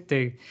 which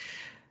they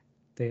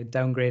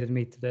downgraded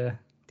me to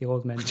the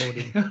old men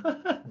podium.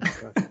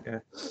 Yeah.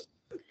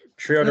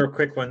 3 other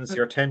quick ones.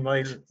 Your 10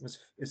 mile is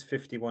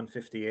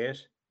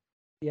 51:58.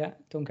 Yeah,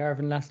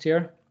 Dungarvan last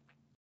year.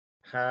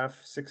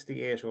 Half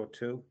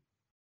 68:02.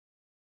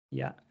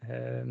 Yeah,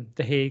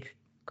 The Hague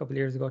a couple of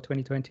years ago,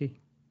 2020.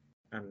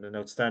 And an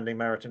outstanding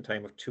marathon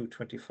time of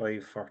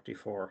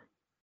 2:25:44.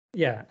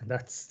 Yeah,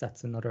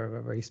 that's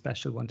another very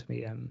special one to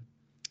me.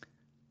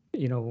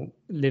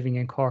 Living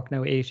in Cork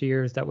now 8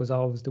 years, that was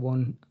always the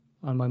one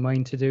on my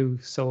mind to do.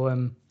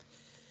 So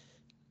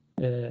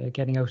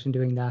getting out and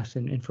doing that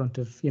in front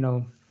of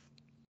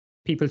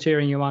people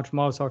cheering you on from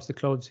all sorts of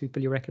clubs,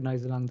 people you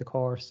recognise along the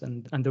course,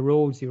 and the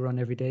roads you run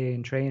every day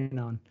and train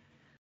on.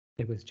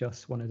 It was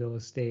just one of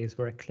those days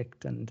where it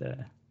clicked, and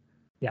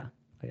that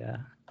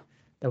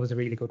was a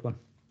really good one.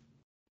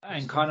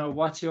 And Conor,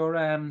 what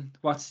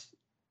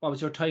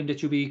was your time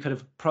that you'd be kind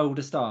of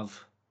proudest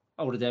of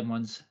out of them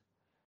ones?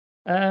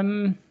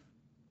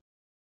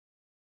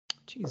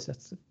 Geez,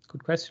 that's a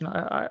good question.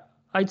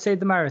 I'd say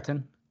the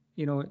marathon.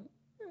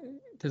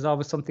 There's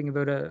always something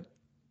about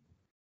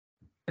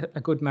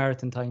a good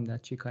marathon time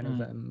that you kind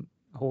of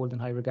hold in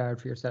high regard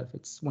for yourself.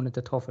 It's one of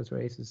the toughest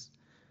races,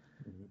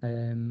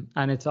 and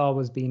it's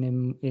always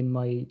been in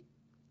my,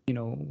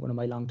 one of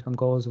my long-term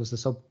goals was the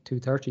sub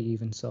 2:30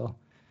 even. So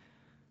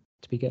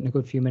to be getting a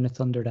good few minutes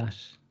under that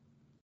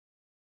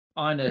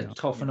on a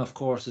tough enough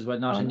course as well,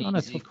 not an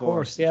easy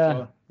course.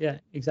 Yeah,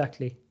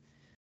 exactly.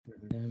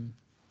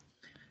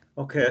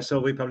 Okay, so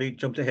we probably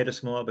jumped ahead a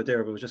small bit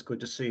there, but it was just good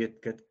to see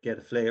it get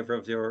a flavour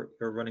of your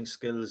running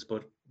skills.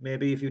 But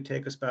maybe if you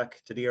take us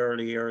back to the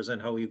early years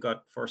and how you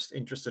got first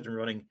interested in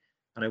running,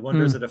 and I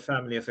wonder is it a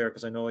family affair?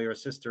 Because I know your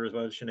sister as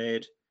well,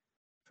 Sinead,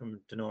 from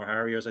Dunor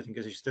Harriers. I think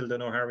is she still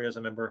Dunor Harriers? I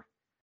remember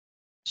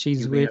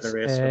she's with a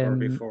race for her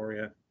before,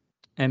 yeah.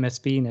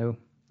 MSB now,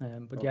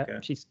 but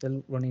yeah, she's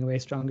still running away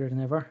stronger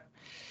than ever.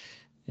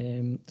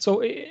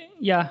 So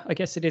I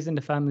guess it is in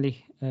the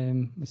family.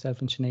 Myself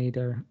and Sinead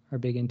are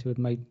big into it.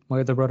 My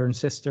other brother and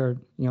sister,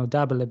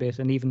 dabble a bit,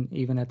 and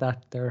even at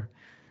that, they're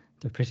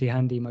pretty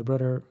handy. My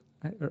brother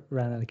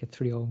ran like a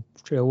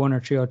 3:01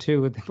 or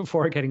 3:02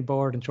 before getting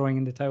bored and throwing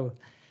in the towel.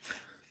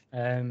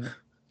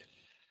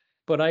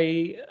 But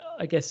I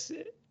guess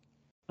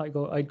I'd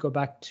go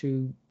back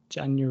to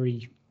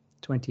January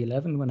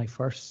 2011 when I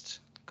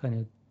first kind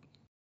of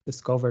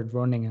discovered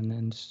running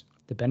and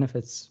the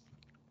benefits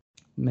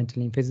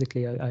mentally and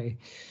physically. I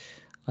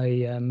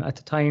at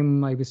the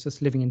time I was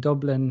just living in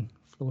Dublin,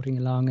 floating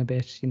along a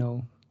bit,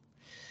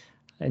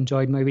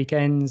 enjoyed my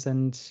weekends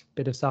and a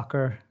bit of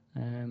soccer.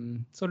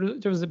 So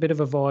there was a bit of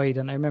a void,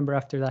 and I remember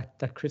after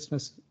that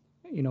Christmas,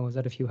 I was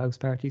at a few house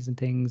parties and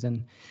things,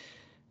 and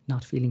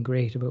not feeling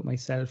great about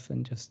myself,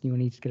 and just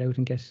need to get out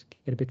and get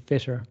a bit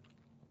fitter.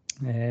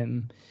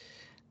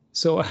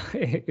 So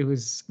it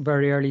was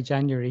very early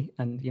January,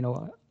 and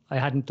I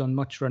hadn't done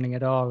much running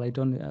at all. I'd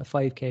done a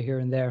 5K here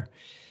and there.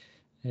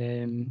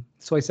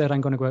 So I said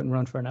I'm going to go out and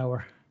run for an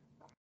hour,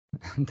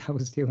 and that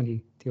was the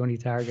only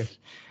target.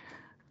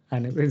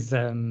 And it was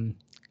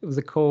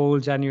a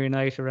cold January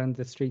night around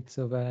the streets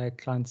of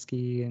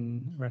Clonskeagh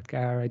and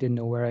Rathgar. I didn't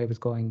know where I was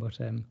going, but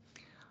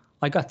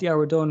I got the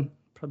hour done,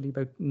 probably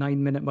about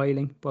 9-minute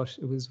miling, but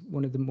it was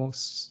one of the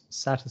most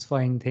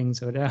satisfying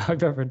things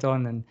I've ever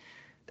done, and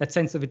that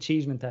sense of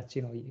achievement that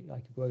I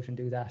could go out and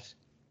do that.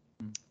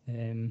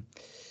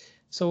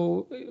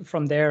 So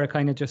from there I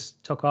kind of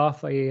just took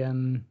off. I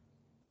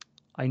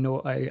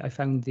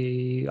found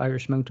the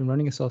Irish Mountain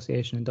Running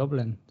Association in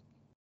Dublin,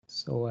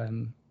 so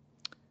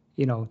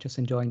just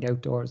enjoying the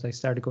outdoors. I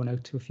started going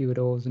out to a few of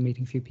those and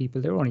meeting a few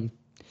people. They were only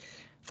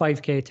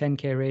 5K,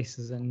 10K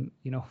races, and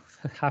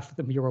half of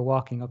them you were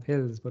walking up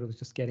hills, but it was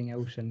just getting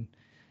out and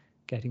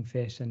getting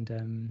fit.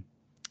 And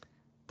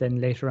then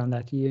later on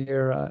that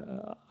year,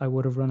 I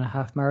would have run a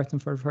half marathon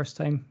for the first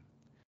time.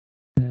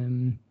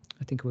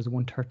 I think it was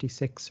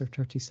 1:36 or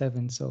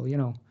 37. So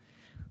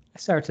I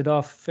started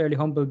off fairly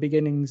humble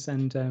beginnings,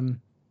 and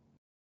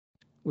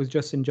was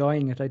just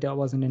enjoying it. I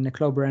wasn't in a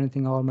club or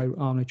anything. All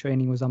my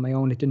training was on my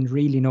own. I didn't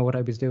really know what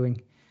I was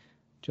doing,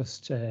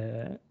 just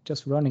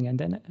running. And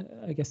then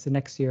I guess the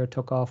next year I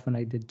took off when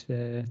I did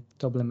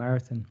Dublin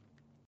Marathon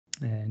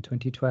in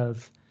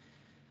 2012.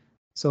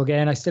 So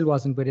again, I still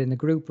wasn't within a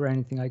group or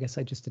anything. I guess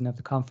I just didn't have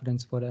the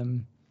confidence. But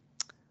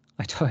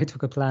I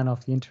took a plan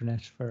off the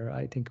internet for,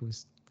 I think it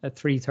was a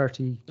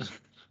 3:30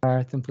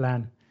 marathon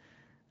plan,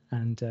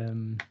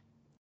 and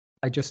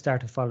I just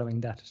started following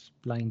that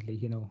blindly,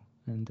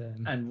 And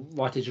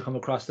what did you come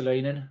across the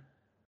line in?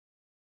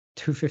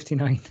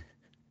 2:59.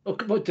 Oh,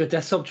 but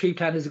that sub 3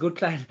 plan is a good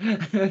plan.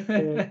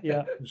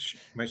 Yeah.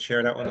 Might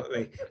share that one with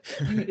me.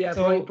 Yeah,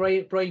 so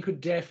Brian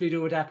could definitely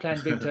do with that plan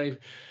big time.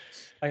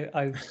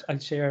 I'll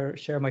share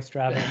my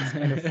Strava. It's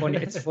kind of funny.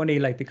 It's funny,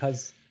 like,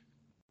 because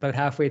about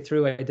halfway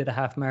through, I did a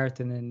half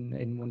marathon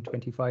in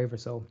 1:25 or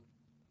so,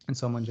 and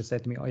someone just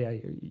said to me, "Oh yeah,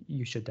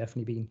 you should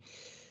definitely be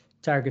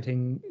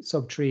targeting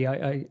sub 3."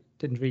 I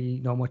didn't really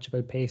know much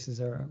about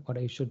paces or what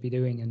I should be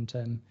doing,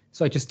 and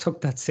so I just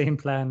took that same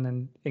plan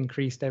and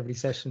increased every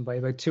session by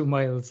about 2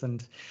 miles.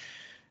 And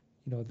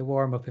the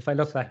warm up, if I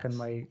look back on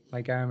my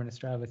Garmin and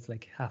Strava, it's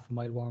like half a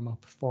mile warm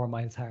up, 4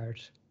 miles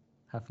hard,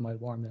 half a mile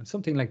warm down,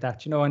 something like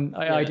that. And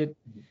I did.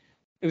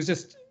 It was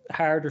just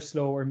hard or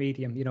slow or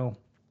medium.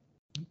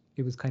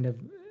 It was kind of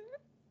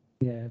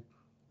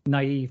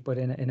naive, but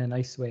in a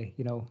nice way.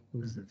 It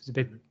was a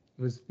bit.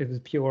 It was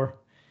pure.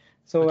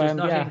 So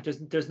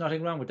there's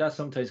nothing wrong with that.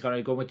 Sometimes kind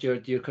of go with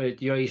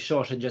your eyes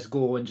shut and just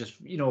go and just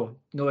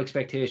no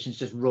expectations,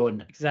 just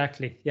run.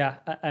 Exactly. Yeah,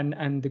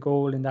 and the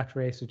goal in that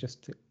race was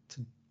just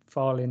to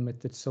fall in with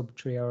the sub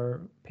 3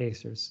 hour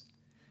pacers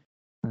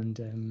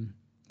and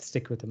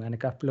stick with them. And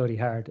it got bloody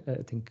hard.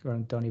 I think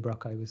around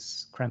Donnybrook I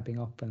was cramping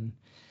up and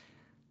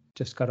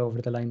just got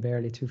over the line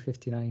barely,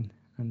 2:59.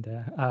 And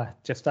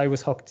I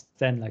was hooked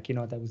then. Like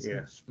that was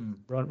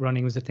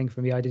running was a thing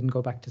for me. I didn't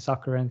go back to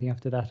soccer or anything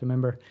after that. I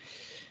remember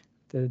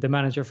the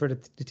manager for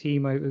the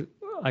team,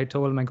 I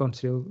told him I'm going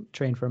to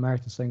train for a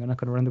marathon, so I'm not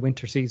going to run the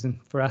winter season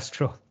for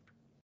Astro.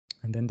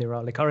 And then they were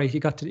all like, "All right,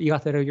 you got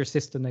that out of your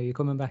system now. You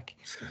coming back?"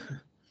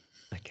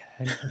 Like,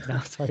 no,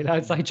 sorry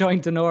lads, I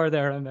joined the Nor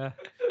there. I'm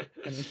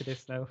into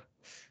this now.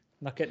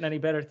 Not getting any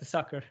better at the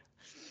soccer.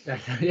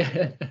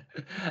 Yeah.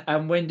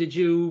 And when did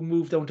you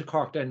move down to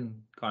Cork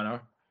then,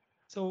 Conor?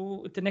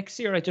 So the next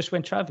year I just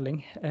went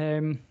traveling.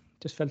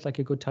 Just felt like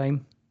a good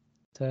time.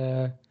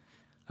 I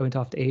went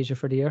off to Asia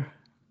for the year.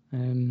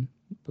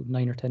 About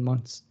 9 or 10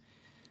 months.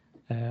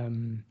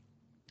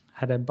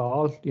 Had a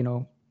ball,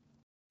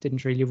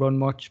 didn't really run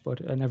much,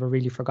 but I never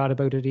really forgot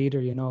about it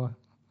either.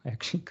 I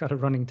actually got a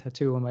running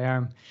tattoo on my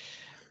arm.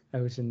 I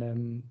was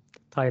in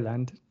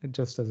Thailand,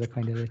 just as a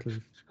kind of little,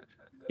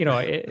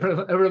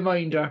 a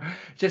reminder.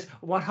 Just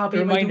what hobby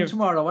am I doing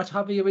tomorrow? What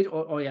hobby are we?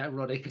 Oh yeah,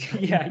 running.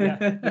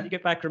 yeah. When you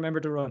get back, remember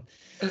to run.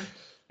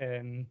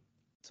 So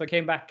I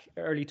came back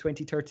early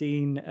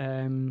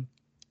 2013.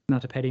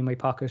 Not a penny in my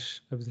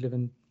pocket. I was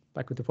living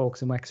back with the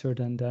folks in Wexford,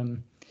 and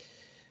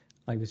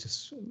I was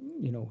just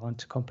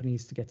onto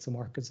companies to get some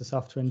work as a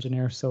software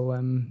engineer. So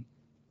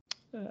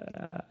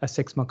a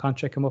 6-month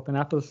contract came up in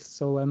Apple.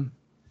 So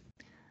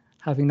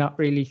having not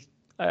really,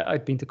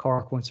 I'd been to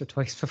Cork once or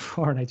twice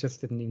before, and I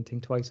just didn't even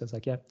think twice. I was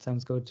like, "Yeah,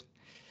 sounds good."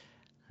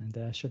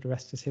 And sure, the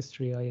rest is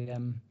history. I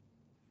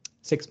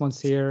 6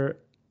 months here,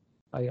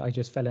 I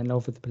just fell in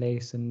love with the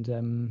place and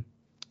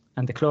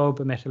the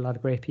club. I met a lot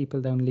of great people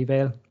down in Lee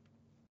Vale.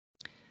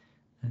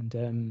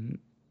 And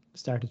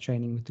started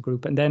training with the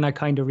group, and then I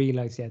kind of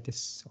realized,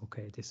 this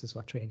is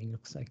what training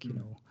looks like.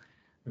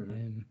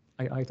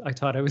 I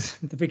thought I was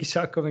the biggest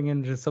shot coming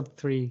into the sub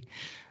 3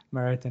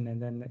 marathon,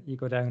 and then you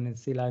go down and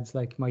see lads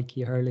like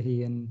Mikey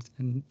Hurley and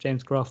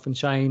James Gruff and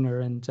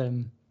Shiner and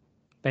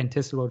Ben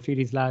Tisselroad, a few of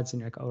these lads,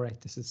 and you're like, all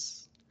right, this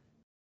is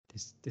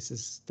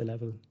the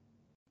level.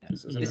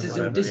 This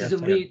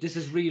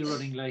is real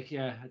running, like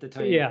at the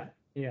time. Yeah.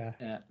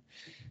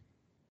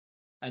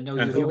 I know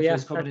you're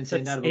coming and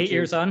saying that about 8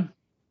 years on.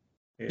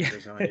 8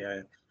 years on,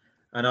 yeah.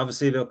 And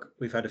obviously, look,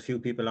 we've had a few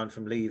people on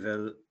from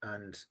Leeville,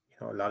 and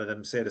a lot of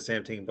them say the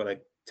same thing. But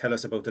like, tell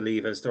us about the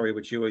Leeville story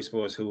with you, I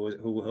suppose,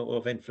 who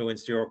have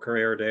influenced your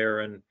career there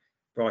and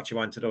brought you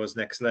onto those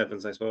next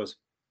levels, I suppose.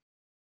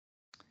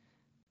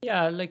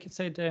 Yeah, like I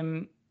said,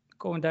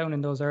 going down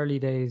in those early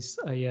days,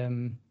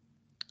 I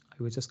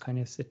was just kind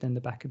of sitting in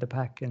the back of the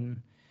pack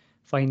and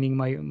finding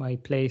my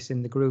place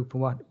in the group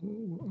and what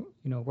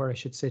where I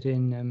should sit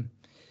in.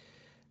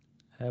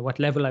 What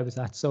level I was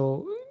at.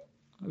 So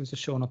I was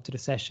just showing up to the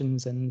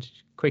sessions and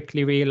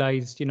quickly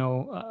realized,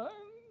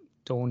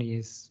 Tony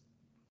is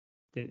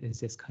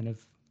this kind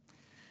of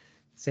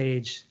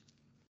sage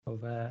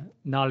of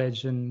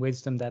knowledge and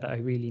wisdom that I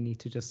really need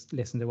to just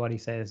listen to what he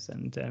says.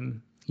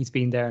 And he's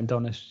been there and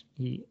done it.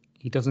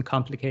 He doesn't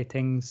complicate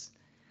things.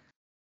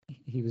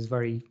 He was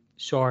very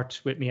short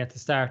with me at the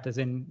start,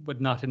 but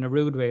not in a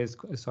rude way. It's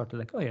sort of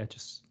like, oh yeah,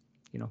 just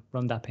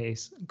run that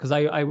pace. Because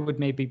I would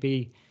maybe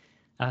be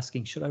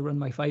asking, should I run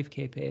my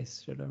 5K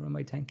pace? Should I run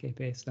my 10K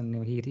pace?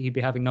 And he'd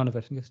be having none of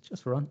it. And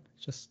just run,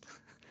 just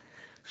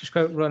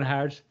go out and run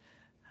hard.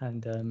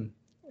 And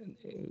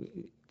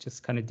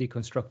just kind of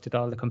deconstructed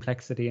all the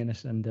complexity in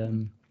it.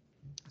 And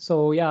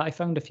so yeah, I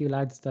found a few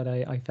lads that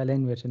I fell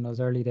in with in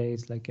those early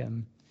days. Like I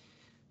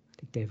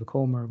think David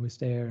Comer was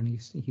there, and he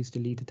used to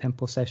lead the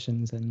tempo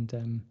sessions.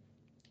 And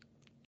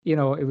it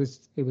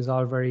was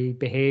all very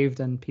behaved,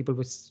 and people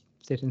would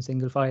sit in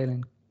single file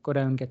and go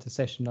down, get the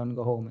session done, and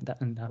go home.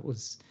 And that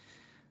was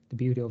the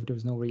beauty of it. There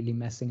was no really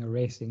messing or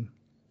racing.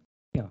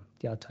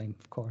 The odd time,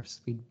 of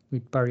course,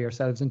 we'd bury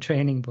ourselves in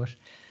training, but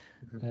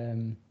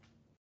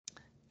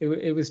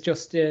it was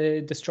just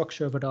the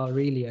structure of it all,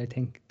 really. I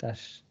think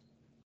that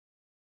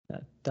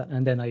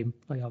and then I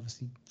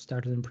obviously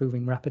started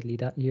improving rapidly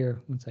that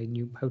year once I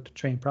knew how to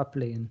train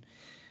properly and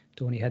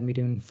Tony had me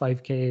doing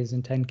 5Ks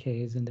and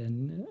 10Ks, and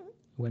then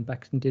went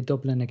back and did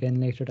Dublin again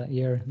later that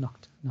year.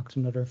 Knocked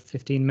another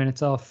 15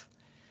 minutes off.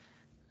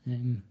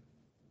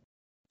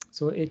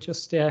 So it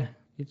just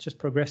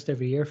progressed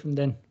every year from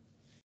then.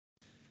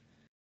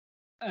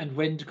 And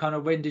when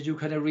did you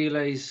kind of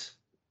realize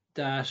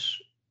that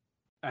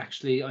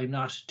actually I'm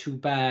not too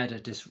bad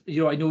at this?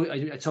 I know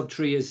at sub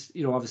 3 is,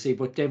 obviously,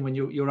 but then when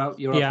you're out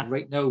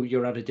right now,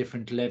 you're at a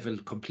different level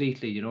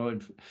completely,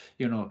 and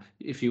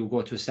if you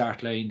go to a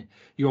start line,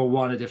 you're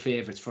one of the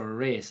favorites for a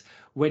race.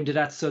 When did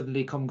that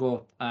suddenly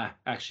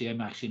actually I'm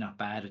actually not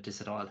bad at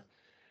this at all?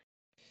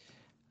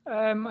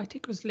 I think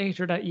it was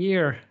later that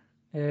year,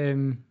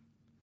 when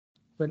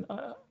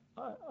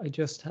I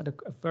just had a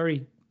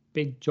very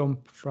big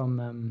jump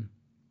from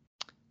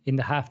in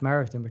the half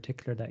marathon in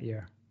particular that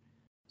year.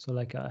 So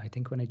I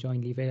think when I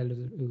joined Lee Vale,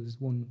 it was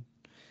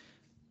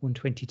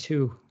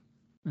 122,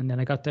 and then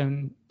I got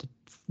down to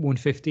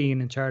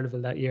 115 in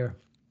Charleville that year.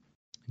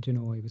 And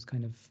I was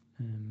kind of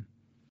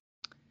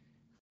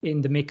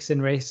in the mix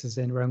in races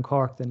in around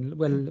Cork, then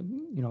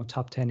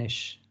top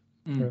 10ish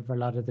for a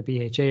lot of the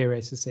BHA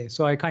races, say.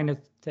 So I kind of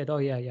said, oh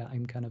yeah,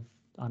 I'm kind of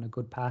on a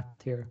good path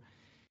here.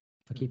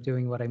 If I keep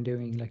doing what I'm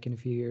doing, like in a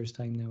few years'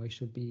 time now, I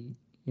should be,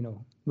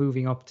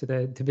 moving up to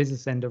the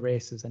business end of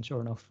races. And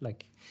sure enough,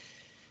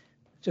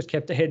 just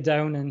kept the head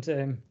down,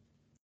 and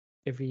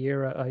every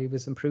year I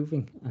was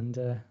improving. And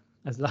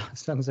as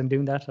long as I'm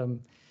doing that,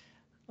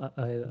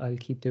 I'll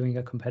keep doing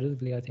it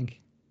competitively, I think.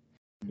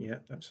 Yeah,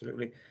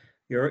 absolutely.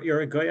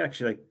 You're a guy,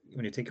 actually,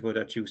 when you think about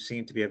that, you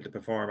seem to be able to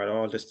perform at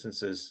all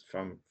distances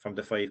from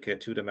the 5K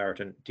to the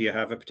marathon. Do you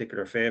have a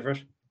particular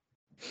favorite?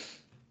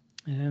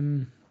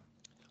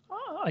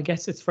 I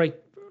guess it's right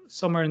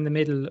somewhere in the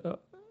middle,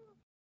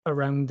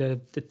 around the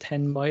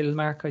 10-mile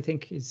mark. I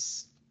think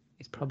is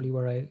probably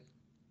where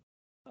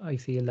I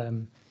feel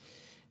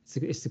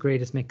it's the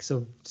greatest mix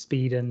of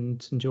speed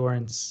and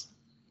endurance.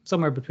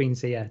 Somewhere between,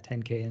 say,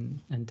 10K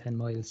and 10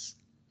 miles.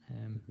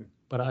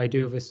 But I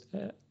do have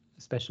a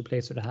special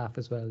place for the half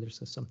as well. There's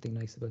just something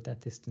nice about that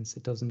distance.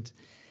 It doesn't,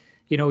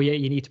 you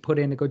need to put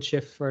in a good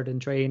shift for it in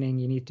training.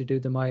 You need to do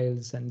the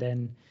miles, and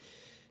then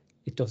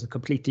it doesn't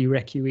completely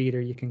wreck you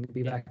either. You can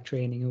be back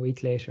training a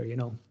week later,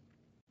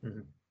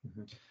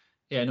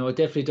 Yeah, no, it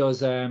definitely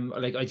does. I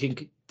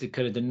think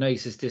the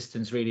nicest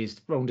distance really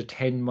is around the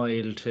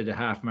 10-mile to the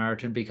half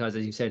marathon, because,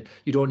 as you said,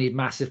 you don't need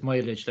massive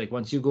mileage. Like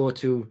once you go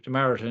to the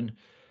marathon,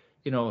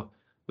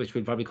 which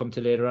we'll probably come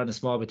to later on a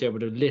small bit there,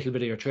 but a little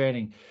bit of your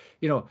training,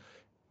 the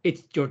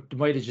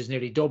mileage is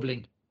nearly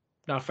doubling,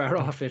 not far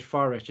off it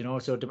for it,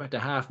 So the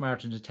half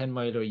marathon to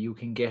 10-miler, you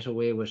can get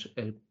away with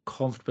a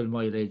comfortable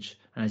mileage,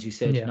 and as you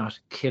said, not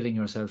killing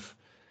yourself.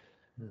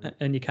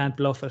 And you can't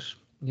bluff it.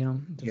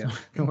 There's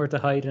nowhere to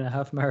hide in a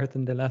half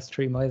marathon the last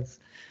 3 miles.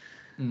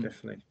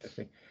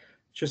 Definitely.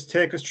 Just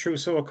take us through,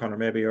 Conor,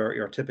 maybe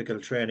your typical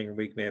training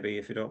week, maybe,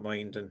 if you don't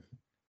mind, and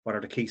what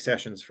are the key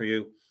sessions for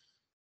you?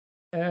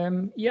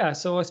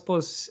 So I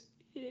suppose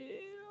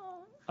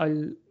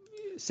I'll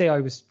say I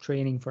was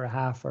training for a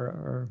half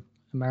or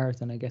a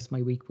marathon. I guess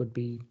my week would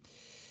be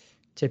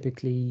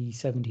typically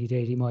 70 to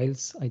 80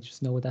 miles. I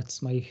just know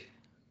that's my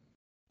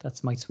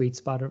sweet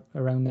spot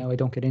around now. I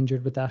don't get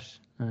injured with that.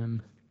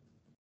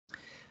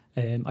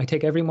 I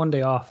take every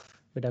Monday off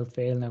without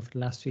fail now for the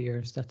last few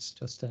years. That's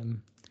just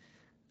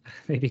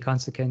maybe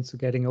consequence of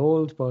getting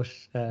old, but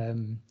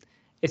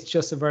it's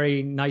just a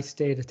very nice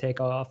day to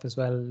take off as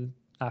well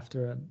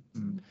after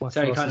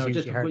Sorry, Conor,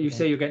 you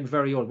say you're getting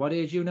very old. What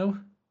age are you now?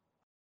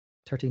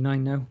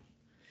 39 now.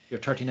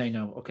 You're 39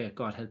 now. Okay,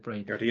 God help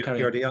Brian. You're the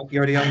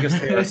youngest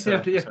here.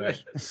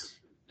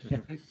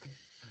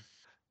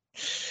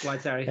 Go on,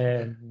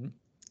 sorry.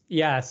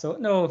 So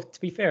no,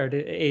 to be fair, the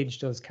age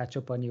does catch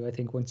up on you. I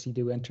think once you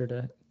do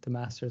enter the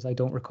Masters, I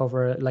don't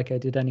recover like I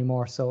did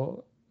anymore.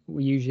 So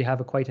we usually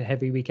have quite a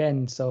heavy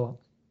weekend. So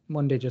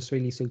Monday just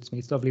really suits me.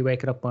 It's lovely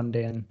waking up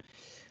Monday, and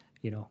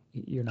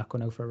you're not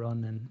going out for a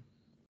run, and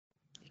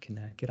you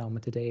can get on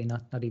with the day and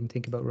not even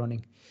think about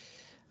running.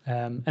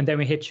 And then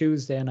we hit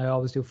Tuesday, and I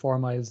always do 4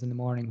 miles in the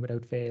morning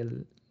without fail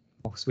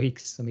most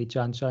weeks. I meet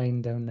John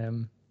Shine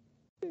down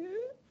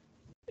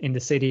in the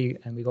city,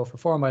 and we go for a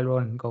 4-mile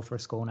run and go for a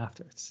scone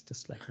after. It's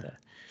just like the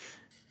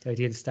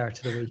ideal start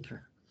to the week.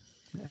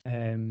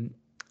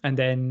 And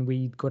then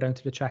we go down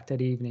to the track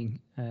that evening.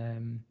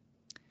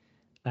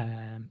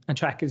 And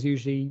track is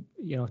usually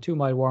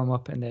 2-mile warm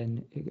up, and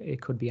then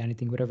it could be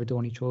anything, whatever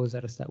Donny throws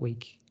at us that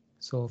week.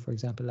 So for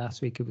example,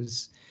 last week it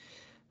was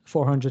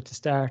 400 to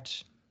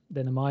start,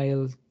 then a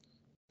mile,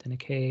 then a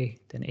K,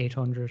 then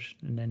 800,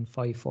 and then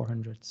 5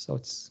 400. So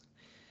it's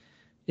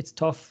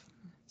tough.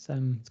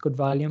 It's good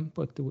volume,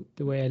 but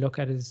the way I look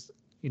at it is,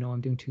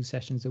 I'm doing 2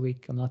 sessions a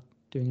week. I'm not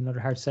doing another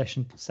hard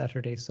session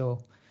Saturday,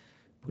 so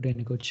put in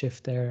a good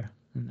shift there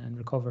and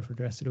recover for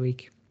the rest of the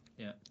week.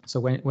 Yeah. So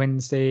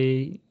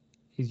Wednesday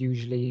is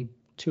usually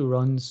 2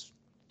 runs,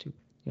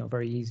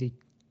 very easy,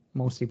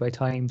 mostly by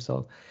time.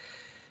 So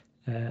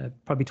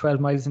probably 12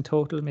 miles in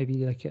total,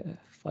 maybe like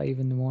 5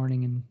 in the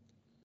morning and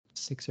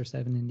 6 or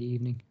 7 in the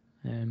evening.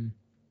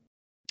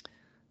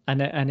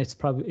 And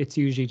it's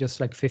usually just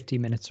like 50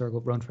 minutes or go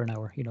run for an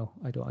hour. You know,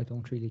 I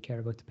don't really care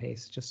about the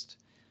pace. Just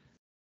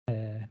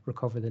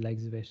recover the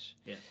legs a bit.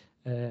 Yeah.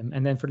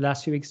 And then for the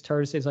last few weeks,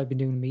 Thursdays I've been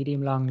doing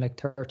medium long, like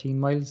 13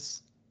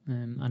 miles.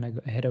 And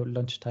I head out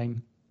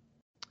lunchtime.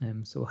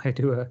 So I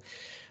do a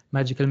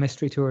magical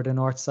mystery tour of the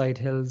North Side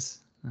Hills,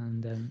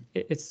 and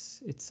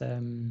it's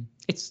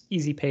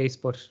easy pace,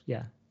 but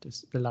yeah,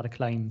 there's a lot of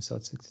climb, so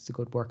it's a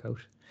good workout.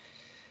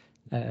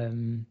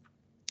 And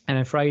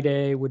then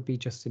Friday would be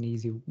just an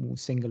easy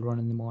single run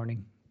in the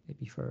morning,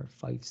 maybe for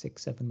 5,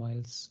 6, 7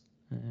 miles.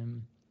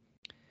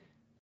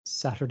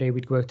 Saturday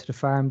we'd go out to the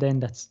farm. Then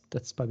that's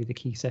probably the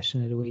key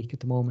session of the week. At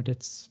the moment,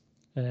 it's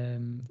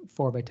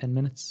 4 by 10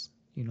 minutes.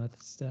 You know,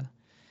 that's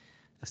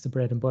the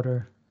bread and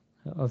butter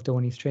of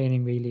Donny's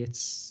training. Really,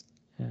 it's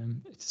a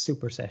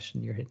super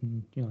session. You're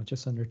hitting, you know,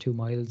 just under 2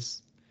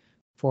 miles,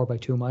 4 by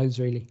 2 miles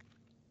really.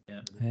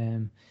 Yeah.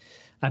 And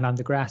on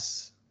the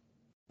grass,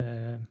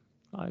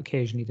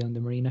 occasionally down the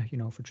marina, you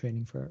know, for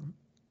training for,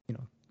 you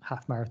know,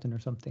 half marathon or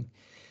something.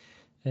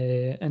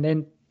 And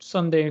then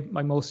Sunday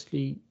I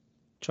mostly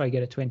try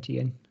get a 20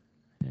 in.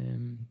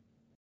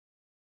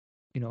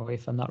 You know,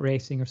 if I'm not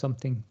racing or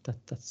something,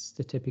 that's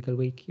the typical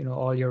week. You know,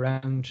 all year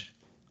round,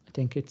 I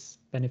think it's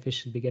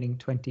beneficial to be getting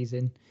 20s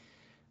in.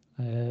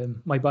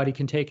 My body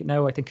can take it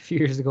now. I think a few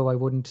years ago I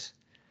wouldn't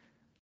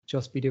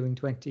just be doing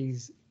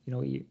 20s. You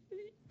know,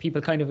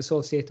 people kind of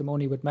associate them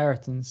only with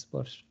marathons,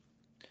 but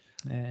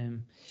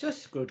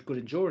just good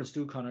endurance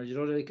too, Conor. You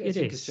know, like I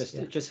think it's just,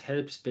 yeah. It just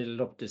helps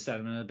build up the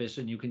stamina a bit,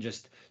 and you can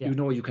just Yeah. you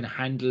know, you can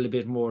handle a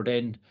bit more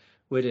then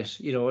with it.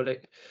 You know,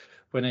 like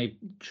when I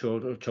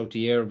choked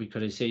the air,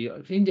 because I say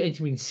anything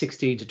between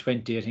 16 to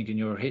 20, I think, and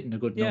you're hitting a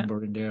good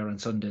number in there on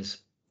Sundays.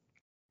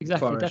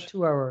 Exactly, that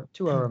 2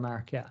 hour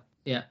mark. Yeah.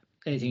 Yeah,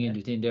 anything in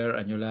between there,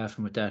 and you're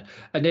laughing with that.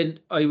 And then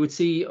I would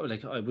see,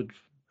 like, I would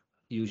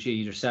usually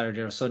either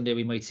Saturday or Sunday,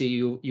 we might see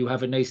you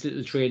have a nice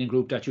little training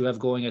group that you have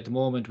going at the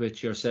moment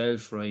with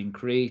yourself, Ryan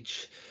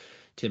Creech,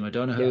 Tim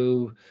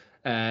O'Donoghue.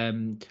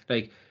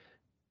 Like,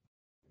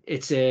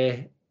 it's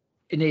an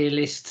A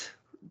list,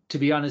 to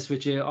be honest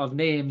with you, of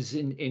names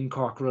in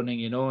Cork running,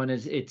 you know, and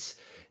it's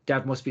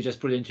that must be just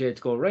brilliant to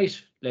go, right,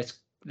 let's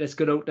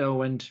get out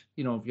now, and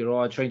you know, you're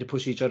all trying to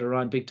push each other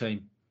on big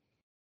time.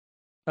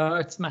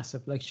 It's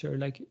massive. Like, sure,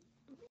 like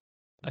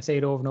I say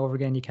it over and over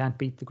again, you can't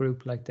beat the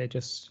group. Like,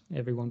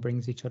 everyone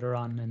brings each other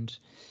on. And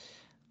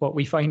what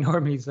we find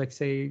normally is, like,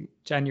 say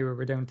January,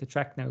 we're down at the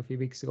track now. A few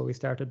weeks ago we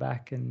started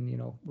back, and you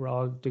know, we're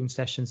all doing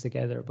sessions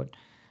together, but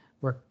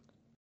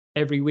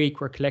every week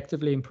we're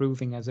collectively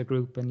improving as a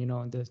group, and you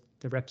know,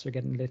 the reps are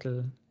getting a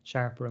little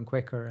sharper and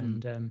quicker.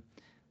 And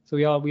so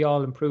we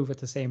all improve at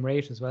the same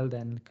rate as well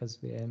then, because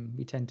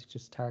we tend to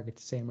just target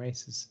the same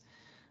races.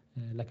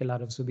 Like a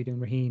lot of us will be doing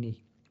Raheny.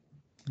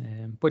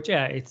 But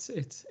yeah, it's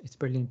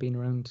brilliant being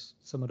around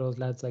some of those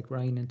lads like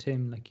Ryan and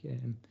Tim. Like,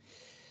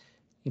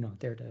 you know,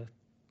 they're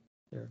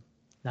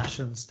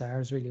national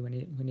stars really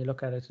when you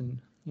look at it. And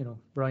you know,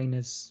 Ryan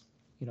is,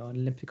 you know, an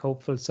Olympic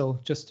hopeful. So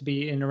just to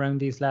be in around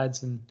these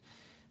lads, and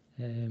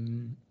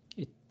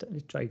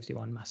it drives you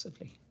on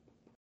massively.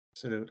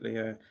 Absolutely,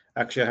 yeah.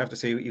 Actually, I have to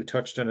say, you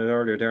touched on it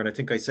earlier there, and I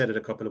think I said it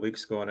a couple of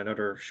weeks ago on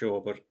another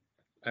show, but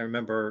I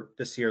remember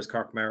this year's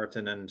Cork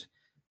Marathon, and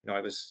you know,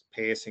 I was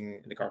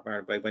pacing in the Cork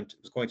Marathon, but I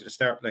was going to the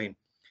start line,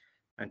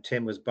 and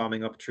Tim was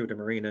bombing up through the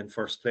marina in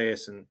first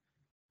place and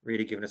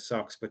really giving it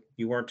socks. But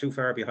you weren't too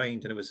far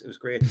behind, and it was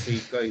great to see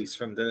guys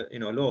from the, you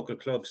know, local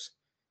clubs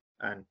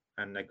and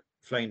like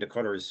flying the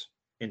colours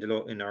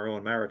in our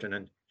own marathon,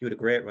 and you had a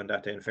great run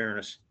that day, in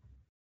fairness.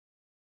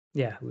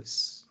 Yeah, it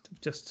was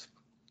just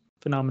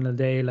phenomenal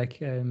day. Like,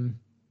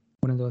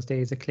 one of those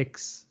days it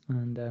clicks,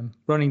 and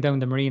running down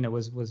the marina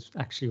was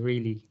actually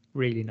really,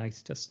 really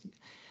nice. Just the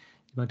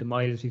amount of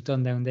miles we've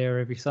done down there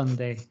every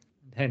Sunday.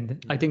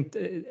 And I think,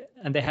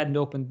 and they hadn't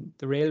opened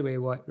the railway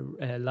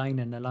line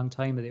in a long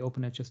time, but they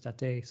opened it just that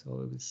day.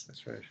 So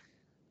that's right.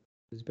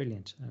 It was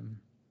brilliant.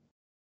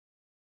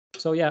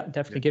 So yeah,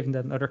 definitely giving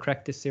them another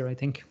crack this year, I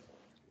think.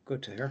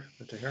 Good to hear.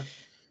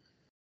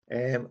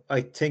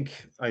 I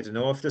think, I don't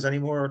know if there's any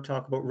more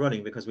talk about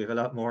running, because we have a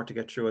lot more to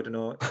get through. I don't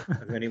know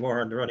if any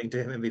more on the running,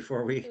 Damien,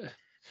 before we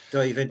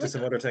dive into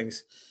some other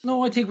things.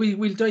 No, I think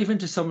we'll dive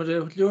into some of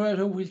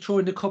we'll throw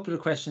in a couple of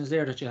questions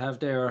there that you have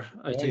there.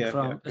 I think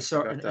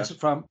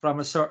from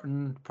a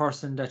certain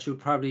person that you'll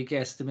probably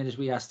guess the minute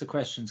we ask the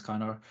questions,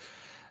 Conor.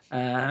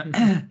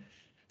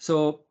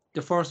 So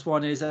the first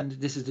one is, and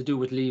this is to do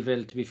with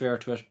Leeville, to be fair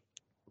to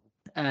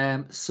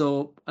it.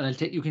 So,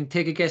 and you can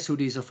take a guess who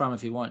these are from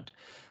if you want.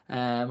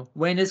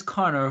 When is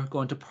Conor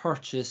going to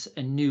purchase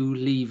a new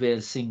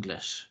Leeville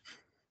singlet?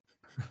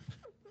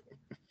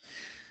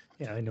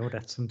 Yeah, I know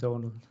that's from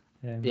Donald.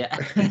 Yeah.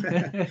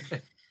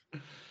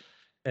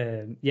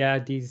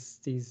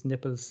 These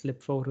nipple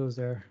slip photos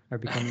are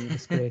becoming a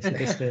disgrace at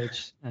this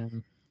stage.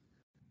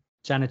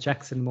 Janet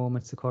Jackson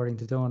moments, according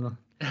to Donald.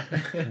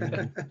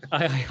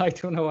 I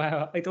don't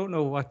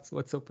know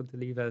what's up with the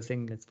Leeville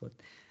singlets, but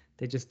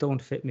they just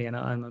don't fit me, and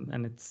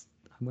I'm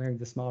wearing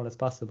the smallest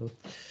possible.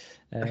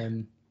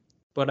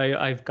 But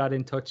I've got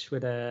in touch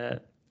with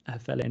a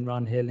fella in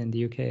Ron Hill in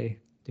the UK.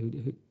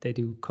 They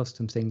do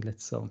custom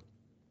singlets, so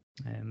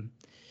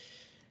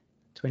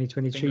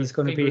 2023 is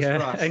going to be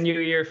a new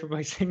year for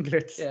my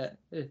singlets. Yeah,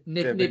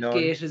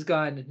 Nipgate is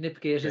gone.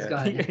 Nipgate is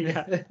gone.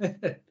 Yeah.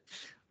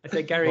 I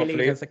think Gary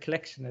Lee has a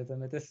collection of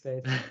them at this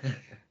stage.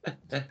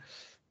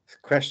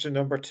 Question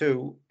number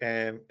 2.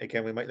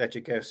 Again, we might let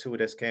you guess who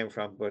this came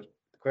from, but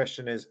the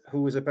question is,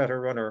 who is a better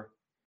runner,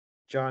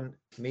 John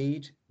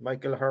Meade,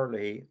 Michael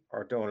Hurley,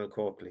 or Donald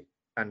Coakley,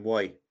 and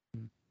why?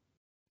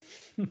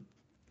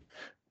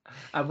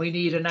 And we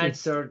need an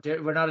answer.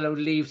 We're not allowed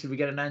to leave till we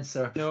get an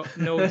answer.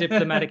 No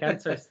diplomatic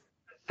answers.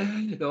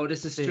 No,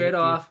 this is straight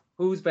off.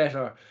 Who's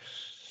better?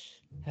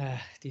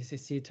 This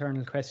is the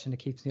eternal question that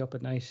keeps me up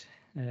at night.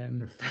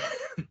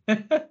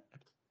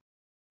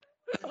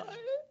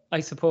 I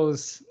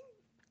suppose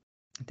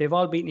they've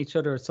all beaten each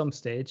other at some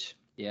stage.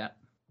 Yeah.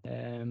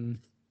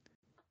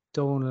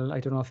 Donald, I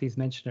don't know if he's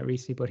mentioned it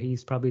recently, but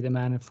he's probably the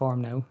man in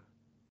form now,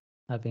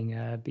 having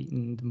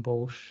beaten them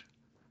both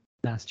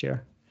last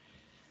year.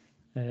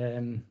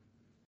 John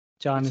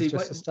is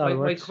just a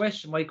stalwart.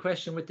 My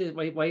question with this,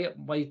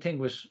 my thing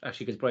was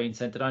actually, because Brian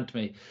sent it on to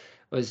me,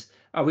 was,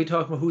 are we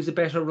talking about who's a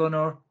better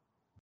runner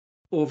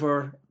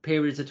over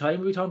periods of time?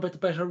 Are we talking about the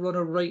better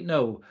runner right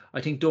now?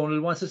 I think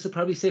Donald wants us to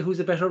probably say who's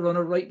a better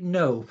runner right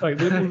now. Right,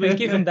 we'll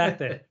give him that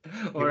then.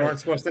 You weren't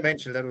supposed to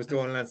mention that it was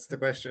Donald. That's the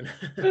question.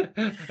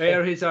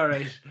 There, he's all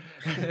right.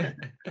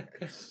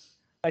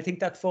 I think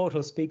that photo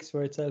speaks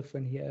for itself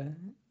when he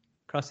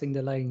crossing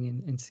the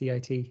line in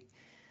CIT.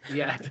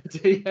 Yeah.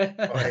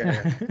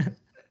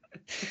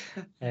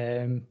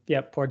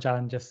 Yeah, poor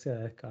John just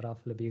got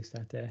awful abuse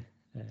that day.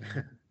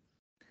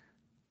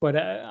 But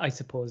I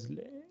suppose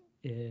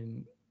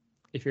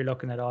if you're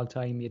looking at all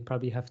time, you'd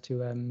probably have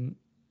to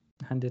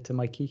hand it to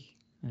Mikey,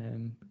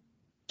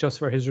 just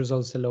for his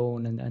results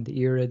alone and the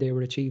era they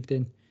were achieved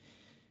in.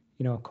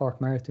 You know,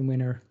 Cork Marathon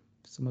winner,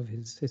 some of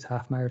his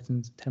half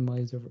marathons, 10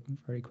 miles are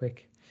very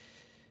quick.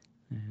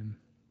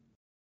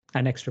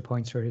 And extra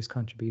points for his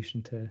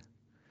contribution to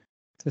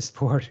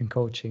sport and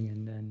coaching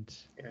and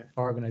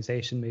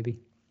organisation, maybe.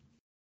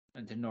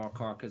 And the North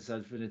Cork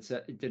itself, and it's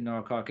the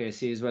North Cork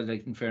AC as well.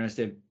 Like, in fairness,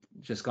 they've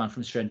just gone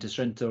from strength to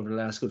strength over the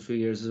last good few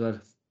years as well.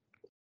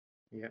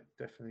 Yeah,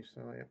 definitely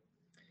so. Yeah.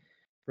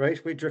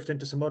 Right, we drift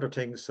into some other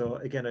things. So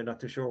again, I'm not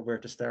too sure where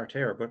to start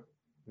here, but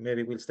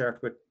maybe we'll start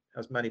with,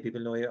 as many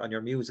people know you, on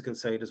your musical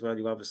side as well.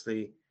 You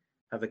obviously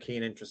have a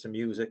keen interest in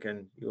music,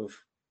 and you have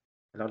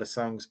a lot of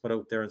songs put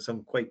out there, and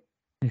some quite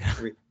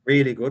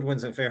really good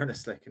ones, in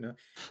fairness. Like, you know,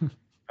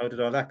 how did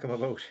all that come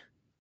about?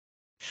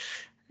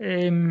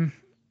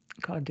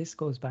 God, this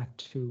goes back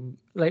to,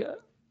 like,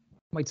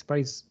 might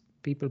surprise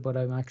people, but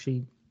I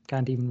actually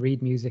can't even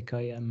read music.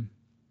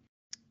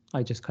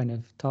 I just kind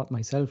of taught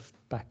myself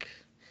back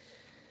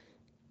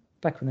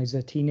when I was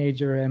a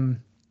teenager.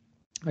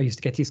 I used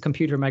to get these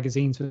computer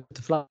magazines with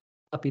the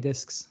floppy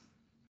disks.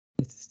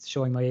 It's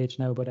showing my age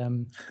now, but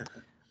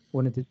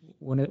one of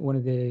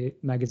the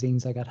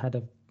magazines I got had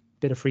a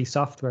bit of free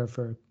software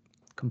for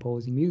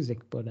composing music,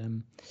 but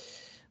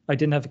I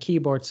didn't have a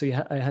keyboard, so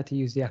I had to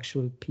use the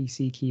actual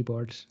PC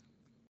keyboard,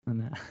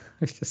 and I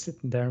was just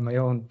sitting there on my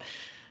own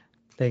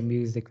playing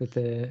music with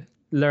the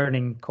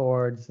learning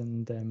chords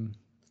and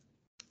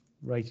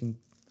writing.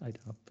 I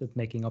don't know,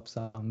 making up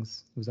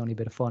songs. It was only a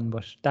bit of fun,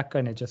 but that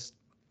kind of just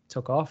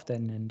took off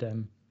then, and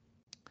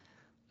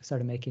I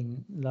started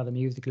making a lot of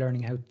music,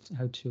 learning how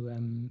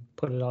to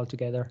put it all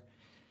together.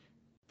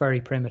 Very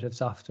primitive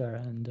software,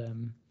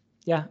 and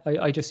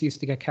I just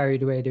used to get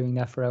carried away doing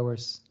that for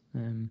hours.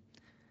 And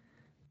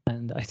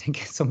I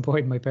think at some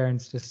point my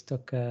parents just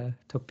took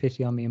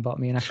pity on me and bought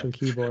me an actual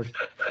keyboard.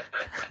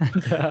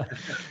 And,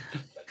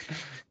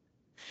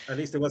 at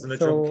least it wasn't a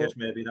drum kit.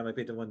 Maybe that might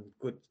be the one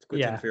good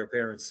thing for your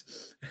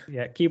parents.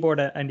 Yeah, keyboard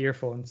and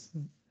earphones.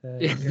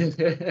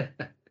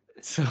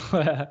 So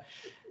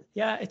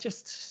it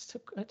just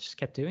I just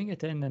kept doing it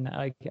then,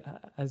 and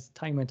as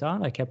time went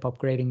on, I kept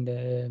upgrading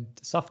the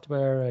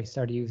software. I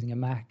started using a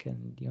Mac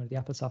and the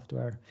Apple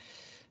software,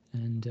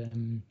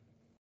 and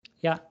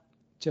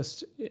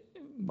just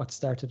what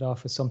started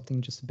off as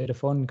something just a bit of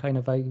fun. Kind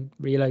of, I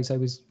realized I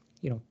was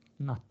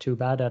not too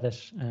bad at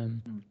it,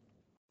 and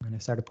I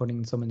started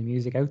putting some of the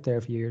music out there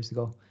a few years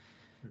ago.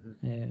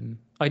 Mm-hmm.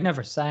 I'd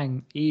never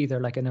sang either.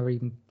 Like, I never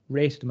even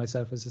rated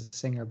myself as a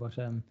singer, but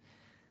I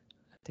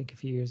think a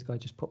few years ago I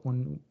just put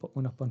one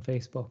up on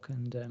Facebook,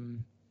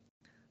 and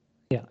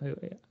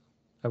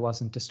I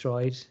wasn't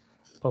destroyed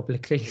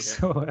publicly,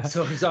 so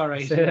it's all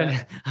right.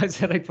 I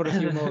said I'd put a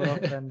few more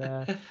up, and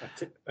I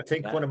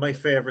think one of my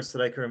favorites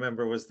that I can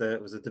remember was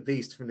the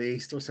Beast from the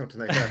East or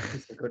something like that.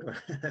 It's a good one.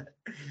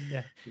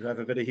 Yeah, you have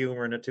a bit of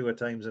humor in it too at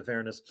times, in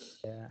fairness.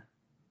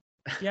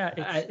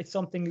 It's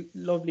something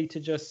lovely to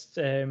just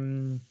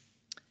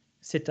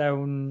sit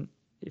down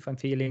if I'm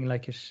feeling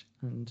like it,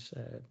 and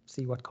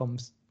see what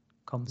comes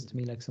to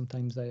me. Like,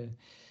 sometimes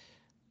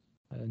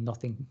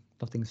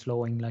nothing's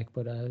flowing, like,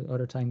 but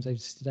other times I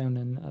just sit down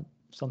and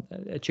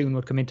a tune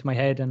would come into my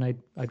head, and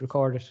I'd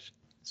record it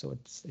So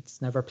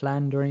it's never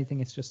planned or anything.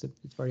 It's just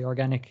it's very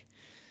organic.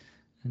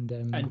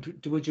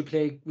 And would you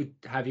play?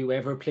 Have you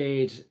ever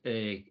played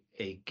a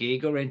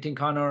gig or anything,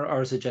 Conor,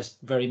 or is it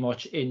just very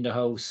much in the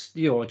house?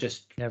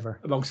 Just never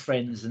amongst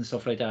friends and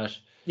stuff like that.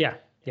 Yeah.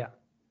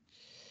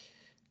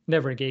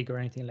 Never a gig or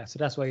anything like that. So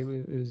that's why it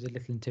was a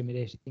little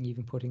intimidating,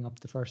 even putting up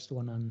the first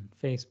one on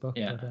Facebook.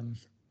 Yeah.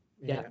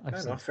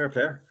 But fair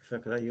play.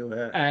 You.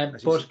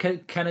 But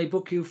can I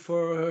book you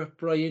for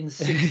Brian's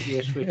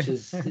 60th, which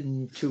is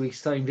in 2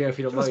 weeks' time? There, if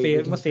you don't mind.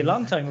 It must be a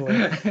long time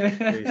away.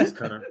 Jesus,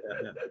 Conor.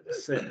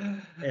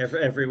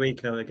 Every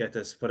week now I get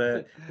this.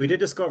 But we did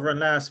discover on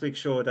last week's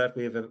show that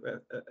we have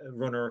a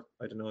runner.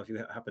 I don't know if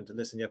you happen to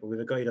listen yet, but we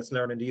have a guy that's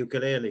learning the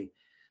ukulele.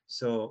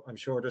 So I'm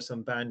sure there's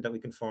some band that we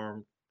can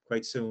form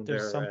quite soon.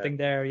 There's something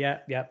there. Yeah.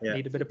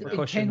 Need a bit of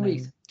percussion.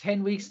 In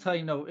 10 weeks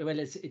time now. Well,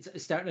 it's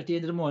starting at the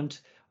end of the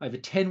month. I have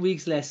 10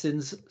 weeks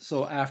lessons.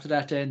 So after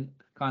that, then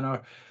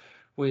Conor,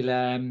 we'll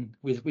have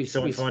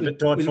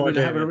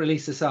a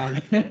release a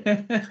song.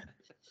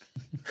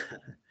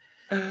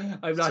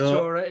 I'm not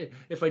sure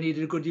if I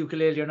needed a good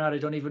ukulele or not. I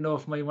don't even know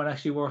if my one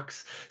actually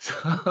works. So.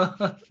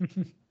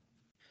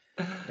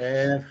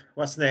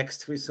 What's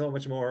next? We so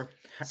much more.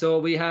 So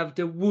we have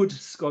the wood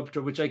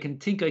sculpture, which I can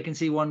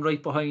see one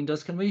right behind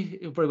us. Can we?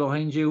 Right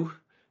behind you.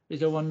 Is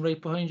there one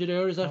right behind you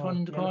there? Is that one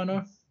in the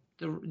corner?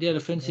 The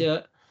elephants,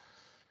 yeah.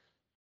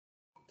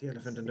 The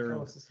elephant in the room.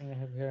 Closest thing I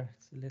have here.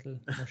 It's a little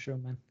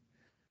mushroom man.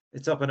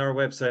 It's up on our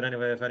website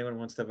anyway. If anyone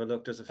wants to have a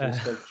look, there's a few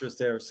sculptures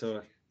there.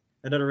 So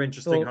another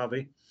interesting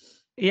hobby.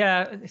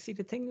 Yeah, see,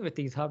 the thing with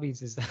these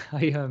hobbies is that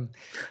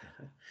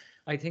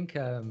I think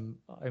I'm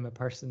a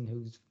person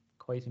who's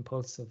quite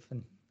impulsive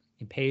and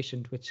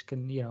impatient, which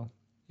can,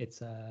 it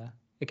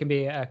can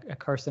be a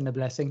curse and a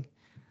blessing.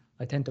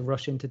 I tend to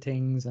rush into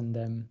things,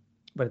 and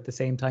but at the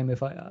same time,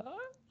 if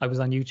I was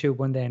on YouTube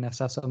one day and I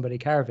saw somebody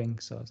carving,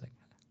 so I was like,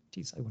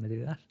 geez, I want to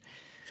do that.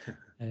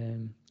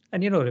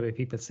 And you know the way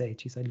people say,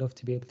 geez, I'd love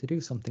to be able to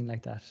do something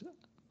like that.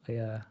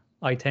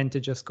 I tend to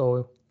just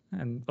go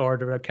and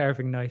order a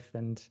carving knife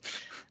and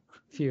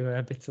a few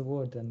bits of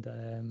wood,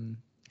 and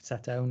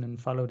sat down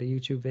and followed a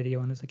YouTube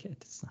video, and I was like, yeah,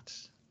 it's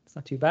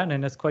not too bad,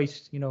 and it's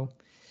quite,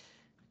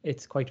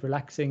 it's quite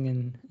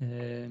relaxing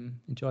and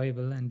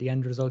enjoyable, and the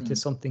end result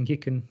is something you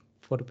can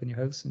put up in your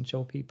house and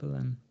show people.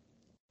 And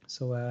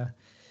so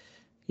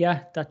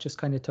that just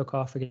kind of took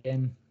off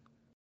again.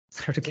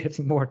 Started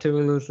getting more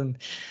tools and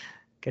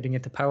getting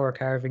into power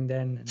carving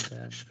then,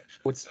 and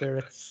wood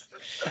spirits.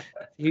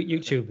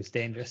 YouTube is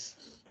dangerous.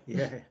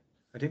 Yeah,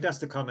 I think that's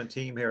the common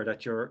theme here,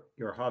 that your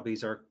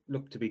hobbies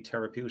look to be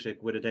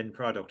therapeutic with an end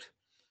product,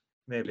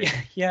 maybe.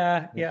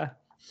 Yeah.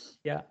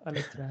 I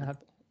like to have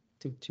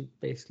to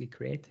basically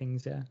create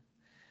things. Yeah,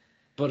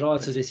 but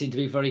also they seem to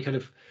be very kind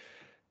of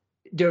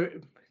they're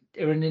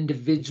an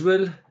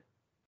individual.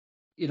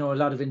 A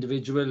lot of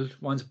individual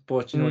ones,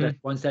 but that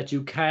ones that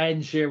you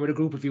can share with a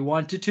group if you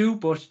wanted to.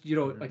 But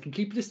I can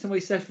keep this to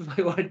myself if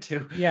I want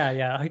to.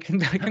 Yeah. I can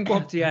go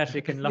up to the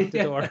attic and lock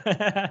the door.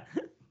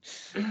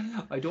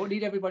 I don't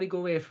need everybody go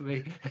away from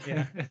me.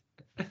 Yeah.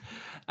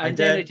 And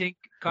then I think,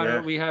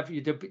 Conor, we have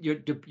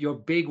your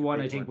big one,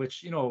 big I think, one.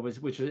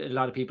 which a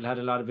lot of people had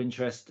a lot of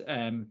interest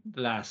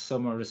last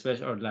summer,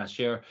 especially, or last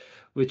year,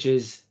 which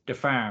is the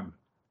farm.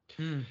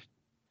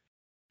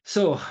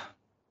 So,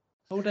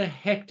 how the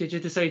heck did you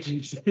decide to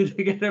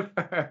get a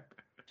farm?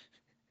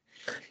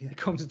 It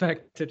comes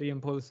back to the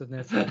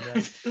impulsiveness.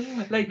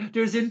 Like,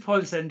 there's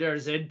impulse and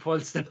there's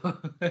impulse now.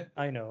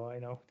 I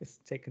know. It's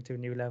taken to a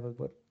new level,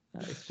 but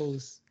I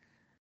suppose,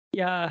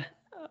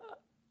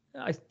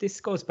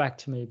 this goes back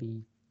to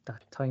maybe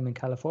that time in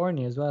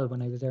California as well,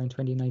 when I was there in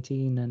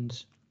 2019,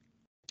 and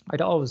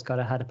I'd always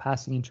had a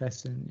passing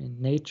interest in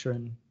nature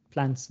and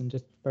plants, and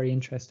just very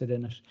interested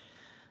in it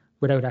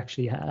without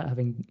actually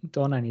having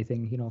done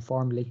anything,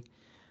 formally.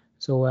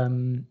 So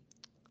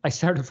I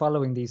started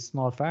following these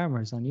small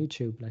farmers on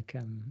YouTube. Like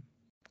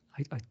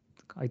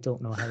I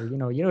don't know how,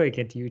 you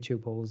get the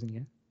YouTube holes,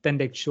 and then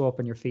they show up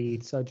on your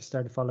feed. So I just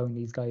started following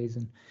these guys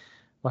and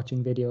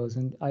watching videos,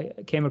 and I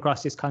came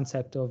across this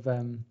concept of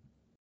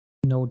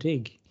no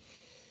dig,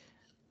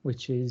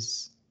 which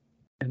is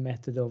a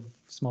method of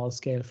small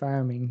scale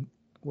farming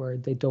where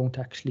they don't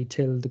actually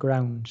till the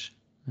ground.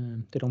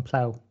 They don't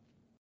plow.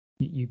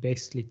 You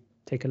basically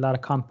take a lot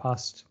of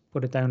compost,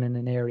 put it down in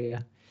an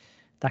area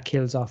that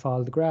kills off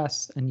all the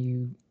grass, and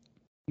you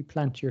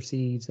plant your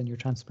seeds and your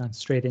transplants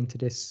straight into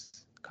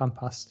this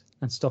compost,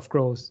 and stuff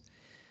grows.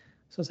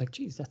 So I was like,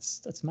 geez,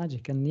 that's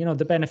magic. And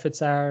the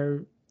benefits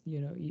are,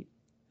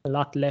 a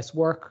lot less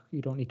work.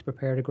 You don't need to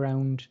prepare the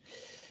ground.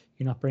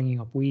 You're not bringing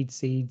up weed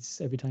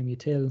seeds every time you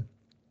till.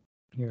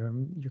 You're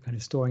kind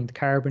of storing the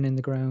carbon in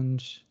the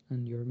ground,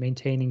 and you're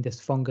maintaining this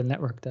fungal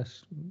network that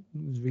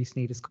was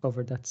recently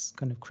discovered that's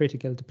kind of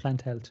critical to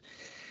plant health.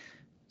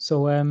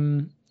 So I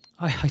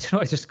don't know,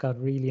 I just got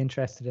really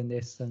interested in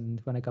this. And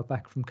when I got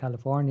back from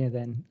California,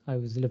 then I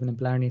was living in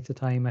Blarney at the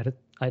time. I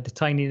had a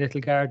tiny little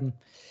garden,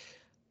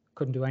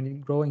 couldn't do anything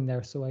growing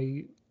there. So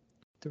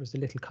there was a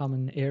little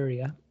common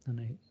area, and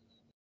I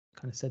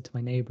kind of said to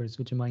my neighbors,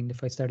 would you mind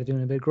if I started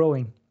doing a bit of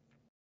growing?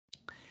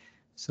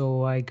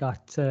 So I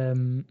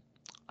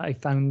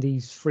found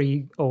these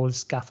free old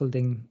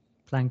scaffolding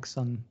planks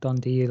on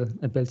Dundee.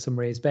 I built some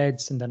raised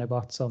beds, and then I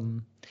bought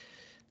some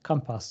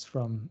compost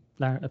from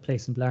a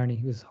place in Blarney.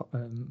 It was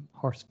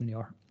horse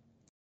manure.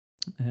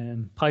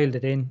 Piled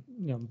it in,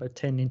 about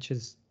 10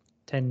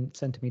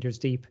 centimeters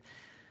deep,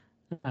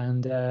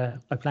 and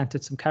I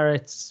planted some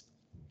carrots,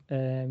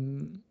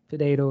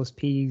 potatoes,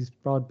 peas,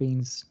 broad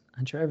beans,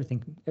 and sure,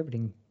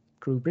 everything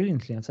grew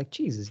brilliantly. I was like,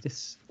 Jesus,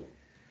 this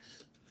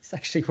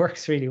actually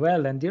works really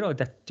well. And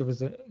that there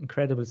was an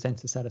incredible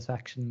sense of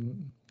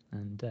satisfaction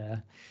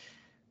and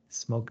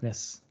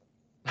smugness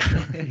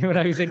when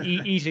I was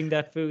eating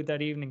that food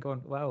that evening,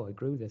 going, wow, I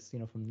grew this,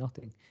 from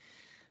nothing.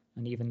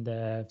 And even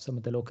some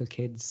of the local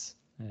kids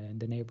in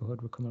the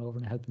neighborhood were coming over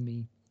and helping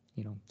me,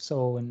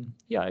 sow. And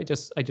yeah, I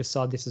just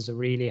saw this as a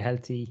really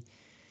healthy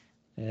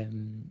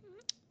thing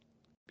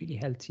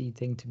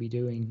to be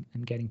doing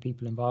and getting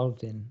people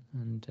involved in.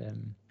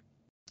 And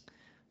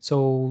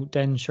so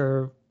then,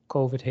 sure,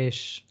 COVID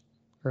hit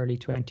early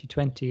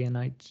 2020, and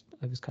I'd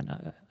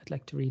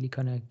like to really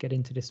kind of get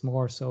into this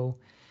more. So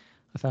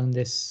I found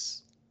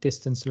this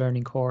distance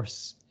learning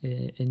course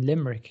in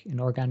Limerick in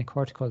organic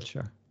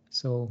horticulture.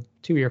 So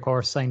 2-year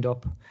course, signed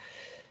up,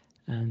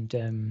 and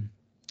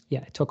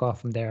it took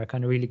off from there. I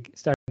kind of really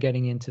started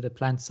getting into the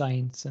plant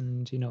science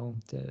and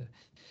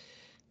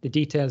the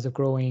details of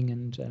growing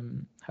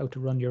and how to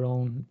run your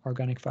own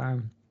organic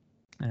farm.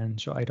 And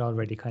so I'd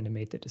already kind of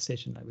made the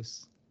decision.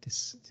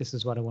 This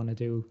is what I want to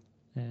do.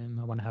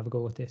 I want to have a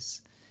go at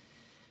this.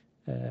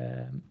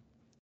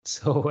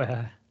 So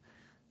I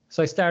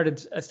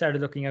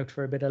started looking out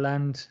for a bit of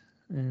land,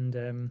 and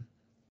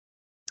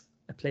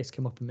a place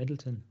came up in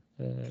Middleton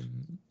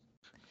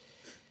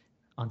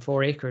on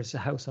 4 acres, a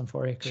house on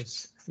 4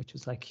 acres, which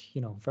was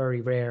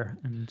very rare.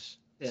 And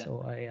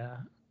so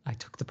I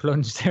took the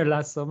plunge there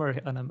last summer,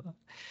 and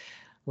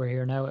we're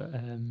here now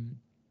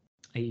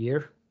a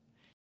year.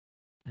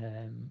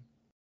 And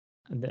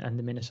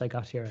the minute I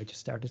got here, I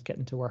just started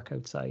getting to work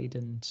outside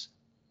and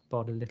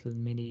bought a little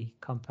mini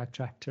compact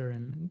tractor.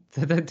 And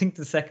I think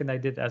the second I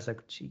did that, I was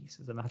like, Jesus,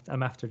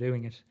 I'm after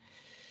doing it.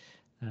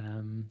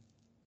 I'm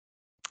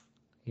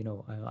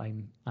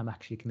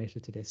actually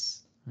committed to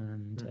this,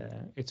 and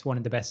it's one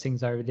of the best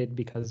things I ever did,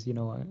 because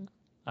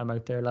I'm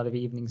out there a lot of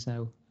evenings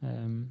now,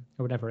 or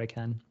whenever I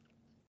can,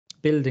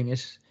 building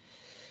it.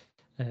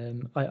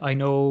 I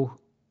know,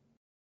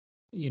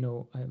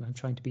 I'm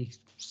trying to be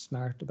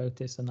smart about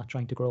this. I'm not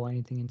trying to grow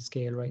anything in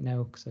scale right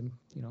now, because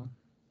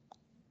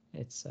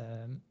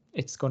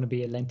it's going to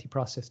be a lengthy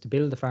process to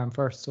build the farm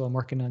first. So I'm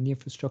working on the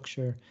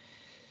infrastructure,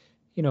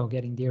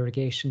 getting the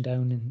irrigation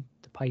down and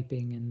the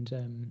piping,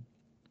 and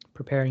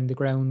preparing the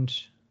ground,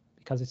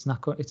 because it's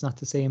not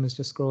the same as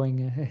just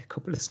growing a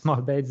couple of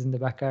small beds in the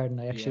back garden.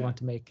 I actually want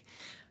to make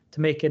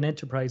an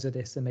enterprise of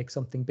this and make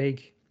something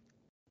big.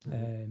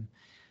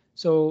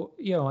 So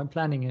I'm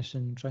planning it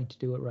and trying to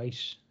do it right,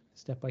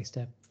 step by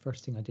step.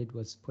 First thing I did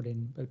was put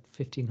in about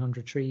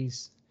 1,500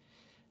 trees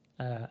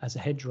as a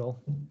hedgerow,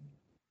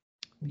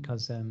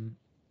 because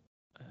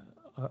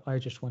I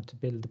just want to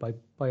build the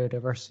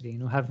biodiversity.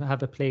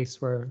 Have a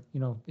place where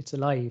it's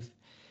alive.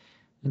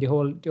 And the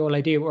whole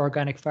idea of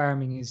organic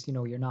farming is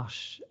you're not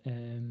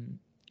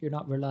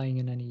relying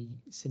on any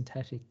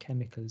synthetic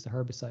chemicals, the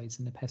herbicides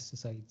and the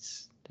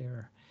pesticides.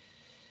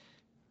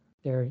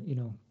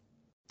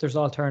 There's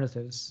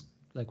alternatives,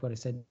 like what I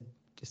said,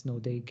 just no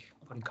dig,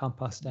 putting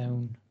compost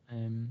down.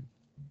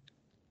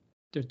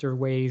 There are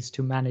ways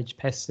to manage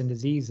pests and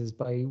diseases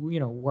by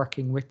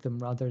working with them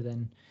rather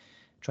than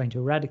trying to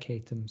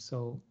eradicate them.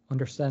 So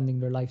understanding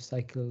their life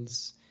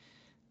cycles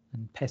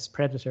and pest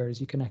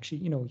predators, you can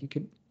actually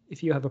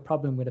if you have a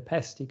problem with a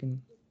pest, you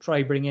can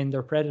try bring in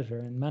their predator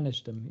and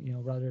manage them,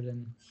 rather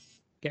than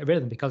get rid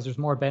of them, because there's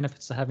more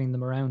benefits to having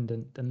them around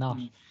than not.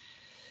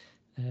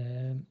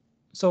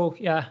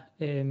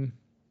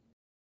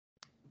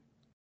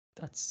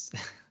 That's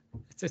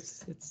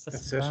That's it.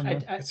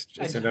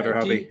 It's another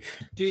hobby.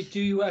 Do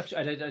you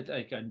actually?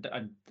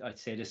 I'd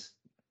say this,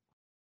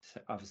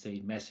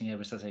 obviously messing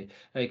ever so say,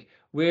 like,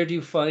 where do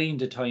you find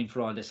the time for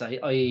all this?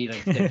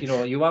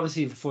 You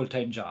obviously have a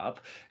full-time job.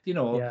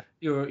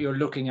 You're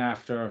looking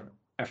after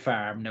a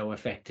farm now,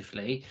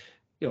 effectively.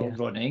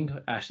 Running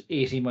at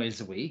 80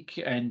 miles a week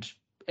and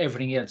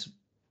everything else.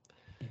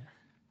 Yeah.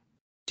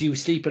 Do you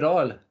sleep at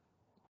all?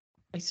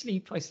 I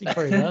sleep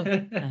very well.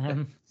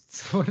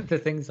 It's one of the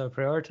things I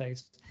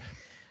prioritize.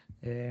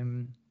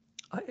 I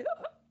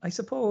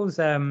suppose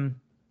I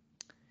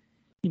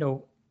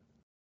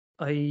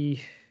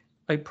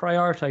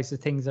prioritize the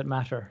things that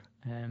matter.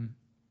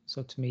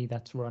 So to me,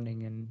 that's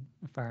running and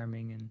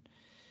farming, and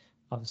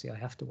obviously I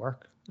have to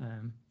work.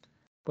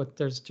 But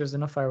there's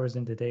enough hours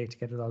in the day to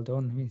get it all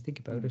done. When you think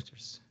about it,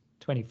 there's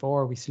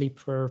 24. We sleep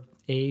for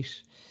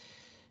 8.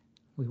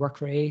 We work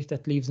for 8.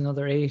 That leaves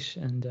another 8,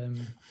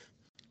 and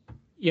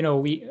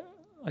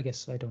I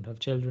guess I don't have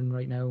children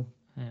right now.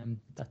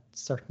 That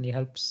certainly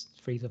helps.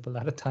 Frees up a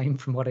lot of time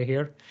from what I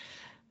hear.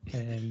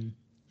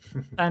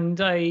 And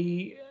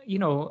I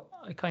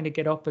kind of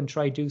get up and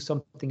try do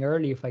something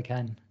early if I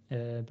can,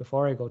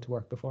 before I go to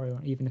work,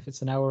 even if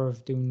it's an hour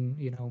of doing,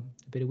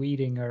 a bit of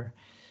weeding or,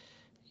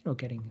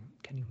 getting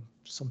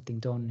something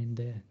done in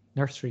the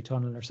nursery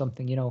tunnel or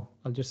something, I'll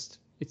just,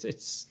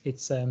 it's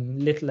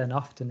little and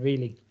often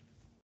really.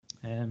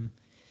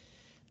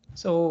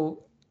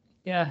 So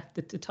yeah,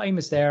 the time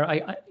is there.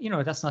 I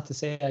that's not to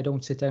say I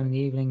don't sit down in the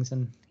evenings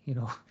and,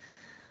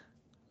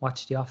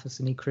 watch The Office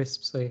and eat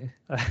crisps. I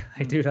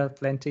do that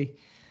plenty.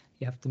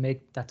 You have to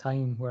make that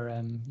time where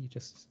you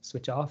just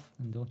switch off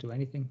and don't do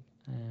anything.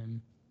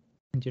 And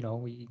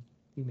we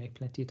make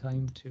plenty of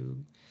time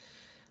to,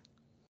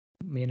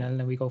 me and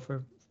Ellen, we go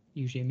for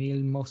usually a meal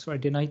most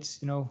Friday nights.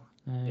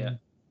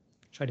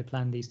 Try to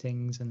plan these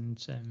things, and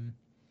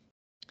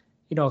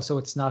so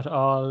it's not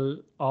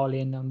all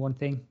in on one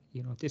thing.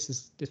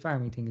 This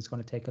farming thing is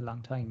going to take a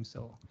long time.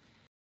 So,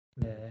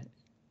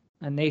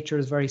 and nature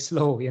is very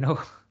slow.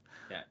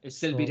 Yeah, it'll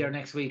still be there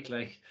next week,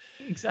 like.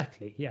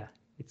 Exactly, yeah.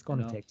 It's going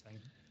to take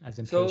time, as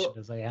impatient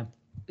as I am.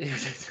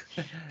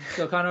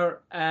 So,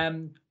 Conor,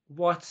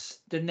 what's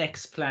the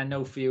next plan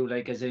now for you,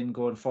 like, as in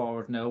going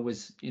forward now?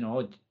 What's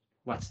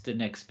the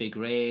next big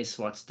race?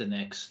 What's the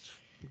next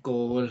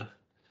goal?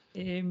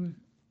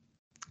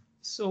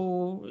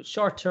 So,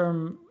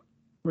 short-term,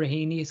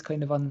 Raheny is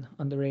kind of on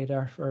the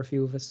radar for a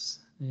few of us.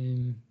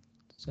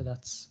 So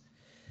that's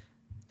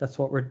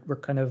what we're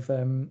kind of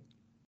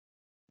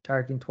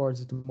targeting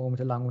towards at the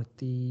moment, along with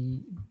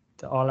the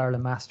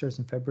All-Ireland Masters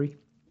in February.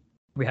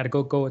 We had a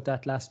good go at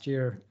that last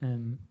year,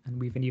 and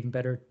we've an even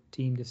better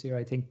team this year.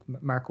 I think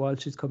Mark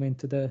Walsh has come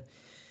into the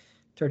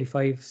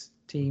 35s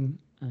team,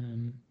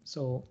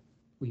 so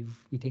we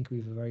think we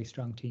have a very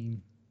strong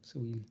team. So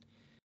we'll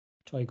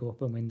try go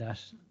up and win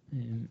that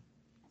in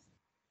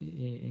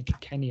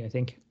Kenny, I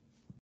think.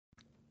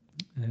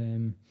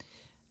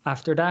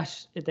 After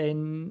that,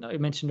 then I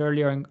mentioned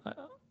earlier,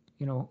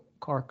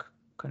 Cork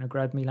kind of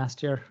grabbed me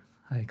last year.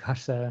 I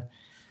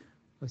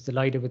was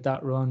delighted with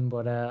that run,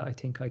 but I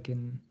think I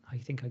can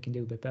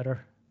do a bit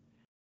better.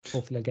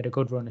 Hopefully I'll get a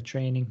good run of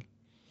training.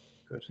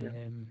 Good, yeah.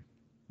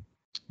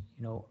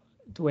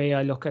 The way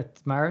I look at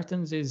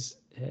marathons is,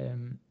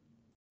 I'm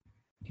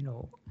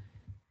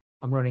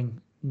running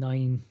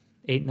 9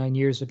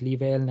 years with Lee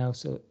Vale now,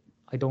 so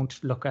I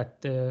don't look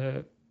at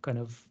the kind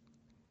of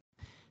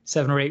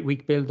 7 or 8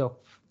 week build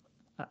up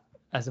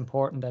as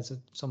important as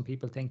some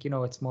people think.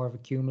 It's more of a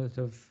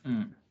cumulative.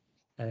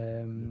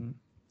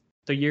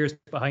 The years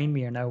behind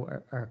me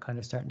are kind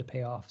of starting to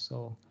pay off,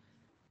 so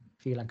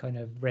I feel I'm kind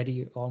of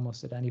ready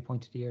almost at any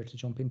point of the year to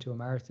jump into a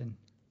marathon,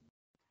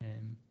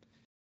 and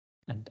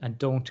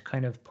don't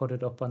kind of put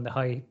it up on the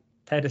high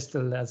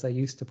pedestal as I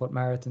used to put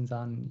marathons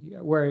on,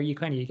 where you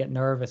get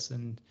nervous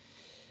and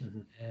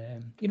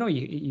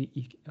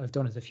I've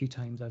done it a few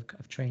times.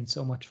 I've trained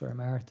so much for a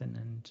marathon,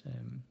 and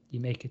you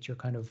make it your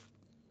kind of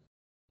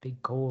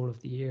big goal of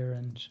the year,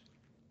 and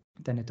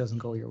then it doesn't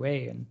go your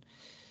way. And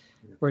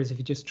whereas if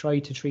you just try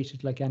to treat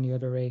it like any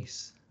other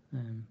race,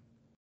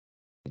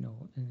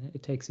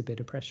 it takes a bit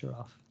of pressure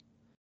off.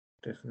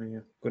 Definitely, yeah.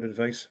 Good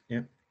advice.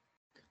 Yeah,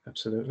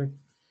 absolutely.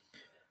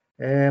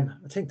 I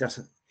think that's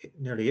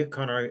nearly it,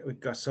 Conor. We've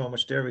got so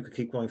much there. We could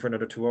keep going for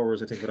another 2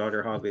 hours, I think, with all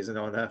your hobbies and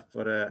all that.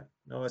 But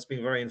no, it's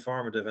been very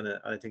informative, and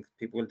I think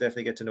people will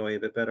definitely get to know you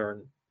a bit better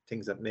and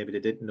things that maybe they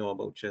didn't know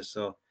about you.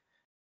 So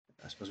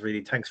I suppose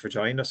really thanks for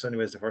joining us.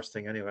 Anyways, the first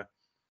thing anyway.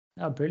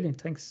 Oh,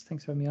 brilliant. Thanks for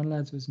having me on,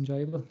 lads. It was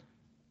enjoyable.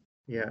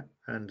 Yeah,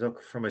 and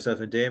look, for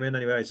myself and Damien,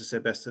 anyway, I just say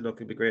best of luck.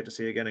 It'd be great to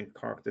see you again in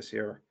Cork this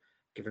year.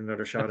 Give it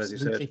another shot,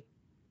 Absolutely. as you said.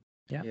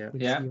 Yeah,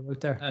 we'll see you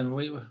out there. And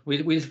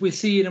we'll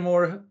see you in a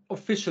more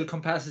official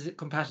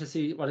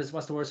capacity. What's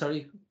the word?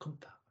 Sorry,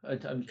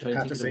 I'm trying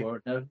to think of the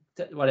word now.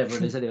 Whatever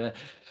it is, anyway.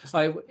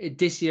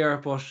 This year,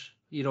 but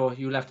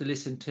you'll have to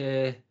listen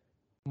to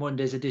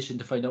Monday's edition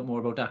to find out more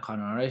about that,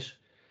 Conor. All right?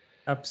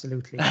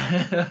 Absolutely.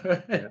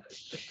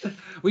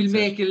 We'll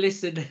make you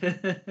listen.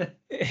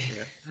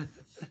 Yeah.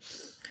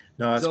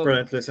 No, that's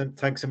brilliant. Listen,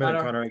 thanks a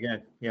million, Conor,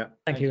 again. Yeah.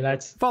 Thank you,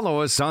 lads.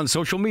 Follow us on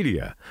social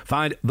media.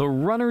 Find The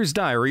Runner's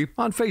Diary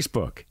on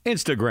Facebook,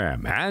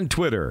 Instagram, and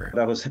Twitter.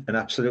 That was an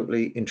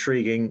absolutely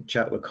intriguing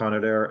chat with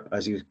Conor there,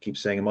 as you keep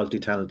saying, a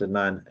multi-talented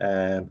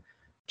man.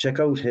 Check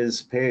out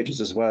his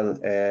pages as well.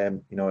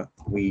 If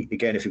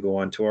you go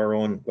on to our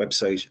own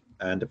website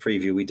and the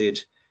preview we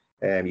did,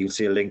 you'll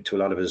see a link to a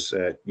lot of his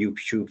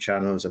YouTube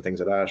channels and things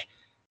like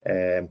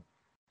that.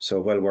 So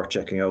well worth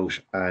checking out.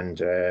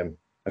 And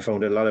I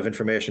found a lot of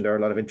information there, a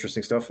lot of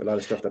interesting stuff, a lot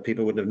of stuff that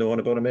people wouldn't have known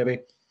about him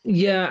maybe.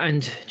 Yeah,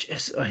 and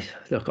just I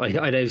think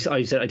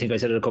I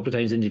said it a couple of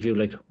times in the interview,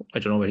 like, I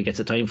don't know where he gets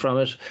the time for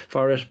it,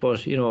 but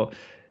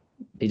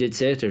he did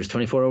say there's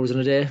 24 hours in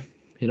a day,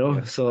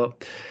 Yeah. So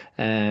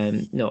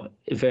no,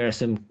 very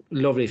some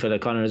lovely fella.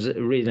 Conor is a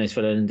really nice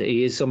fella, and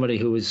he is somebody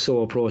who is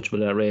so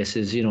approachable at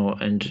races,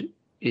 and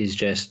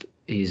he's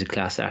a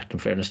class act, in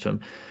fairness to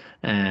him.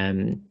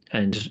 And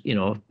you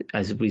know,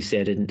 as we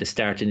said in the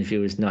start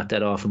interview, it's not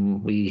that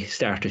often we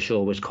start a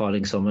show with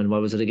calling someone,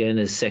 what was it again,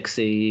 a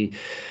sexy,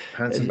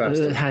 handsome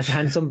bastard.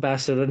 Handsome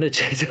bastard, isn't it?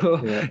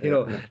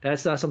 So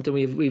that's not something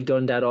we've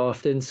done that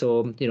often.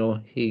 So you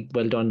know,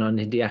 well done on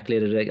the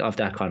accolade of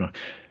that, Conor.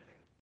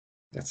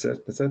 That's it.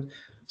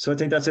 So I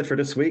think that's it for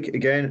this week.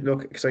 Again,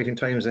 look, exciting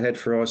times ahead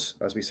for us.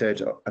 As we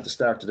said at the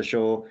start of the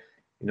show,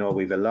 you know,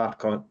 we've a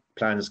lot of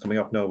plans coming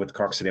up now with the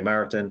Cork City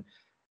Marathon.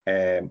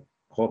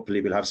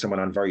 Hopefully we'll have someone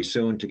on very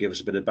soon to give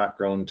us a bit of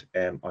background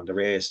on the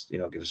race, you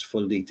know, give us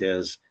full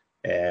details.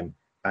 And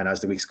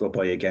as the weeks go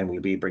by, again, we'll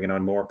be bringing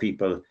on more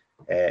people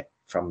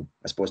from,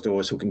 I suppose,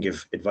 those who can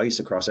give advice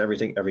across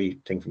everything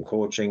from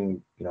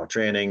coaching, you know,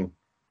 training,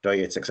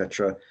 diets,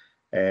 etc.,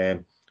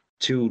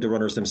 to the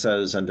runners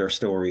themselves and their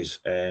stories.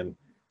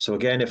 So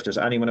again, if there's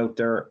anyone out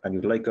there and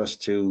you'd like us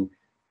to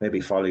maybe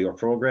follow your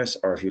progress,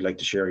 or if you'd like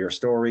to share your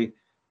story,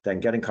 then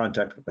get in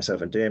contact with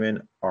myself and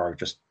Damien, or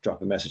just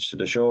drop a message to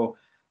the show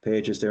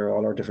pages. There are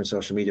all our different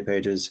social media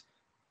pages,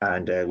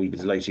 and we'd be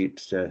delighted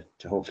to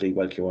hopefully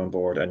welcome you on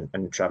board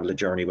and travel the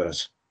journey with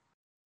us.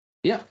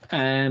 Yeah.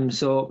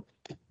 So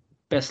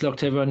best luck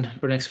to everyone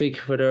for next week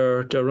for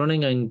their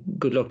running, and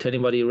good luck to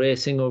anybody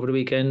racing over the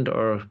weekend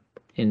or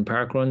in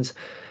park runs.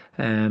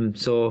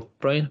 So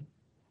Brian,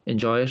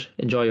 enjoy it.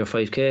 Enjoy your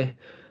 5K.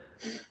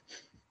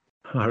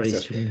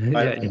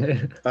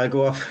 I'll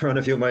go off, run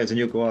a few miles, and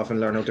you go off and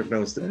learn how to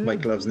pronounce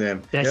Mike Love's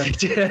name. That's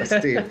That's the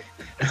deal.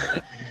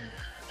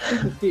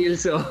 Feel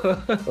so.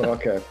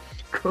 Okay.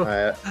 Cool.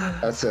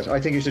 That's it. I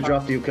think you should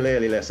drop the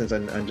ukulele lessons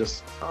and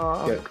just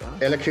get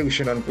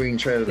elocution on Green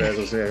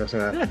Trailblazers.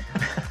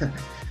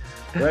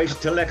 Right,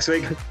 till next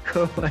week.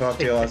 Talk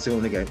to you all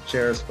soon again.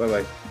 Cheers.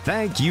 Bye-bye.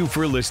 Thank you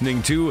for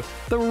listening to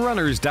the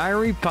Runner's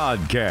Diary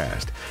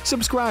Podcast.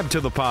 Subscribe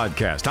to the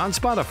podcast on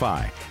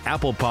Spotify,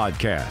 Apple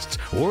Podcasts,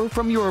 or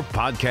from your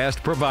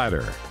podcast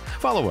provider.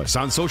 Follow us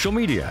on social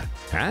media.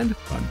 And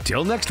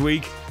until next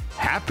week,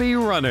 happy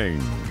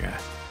running.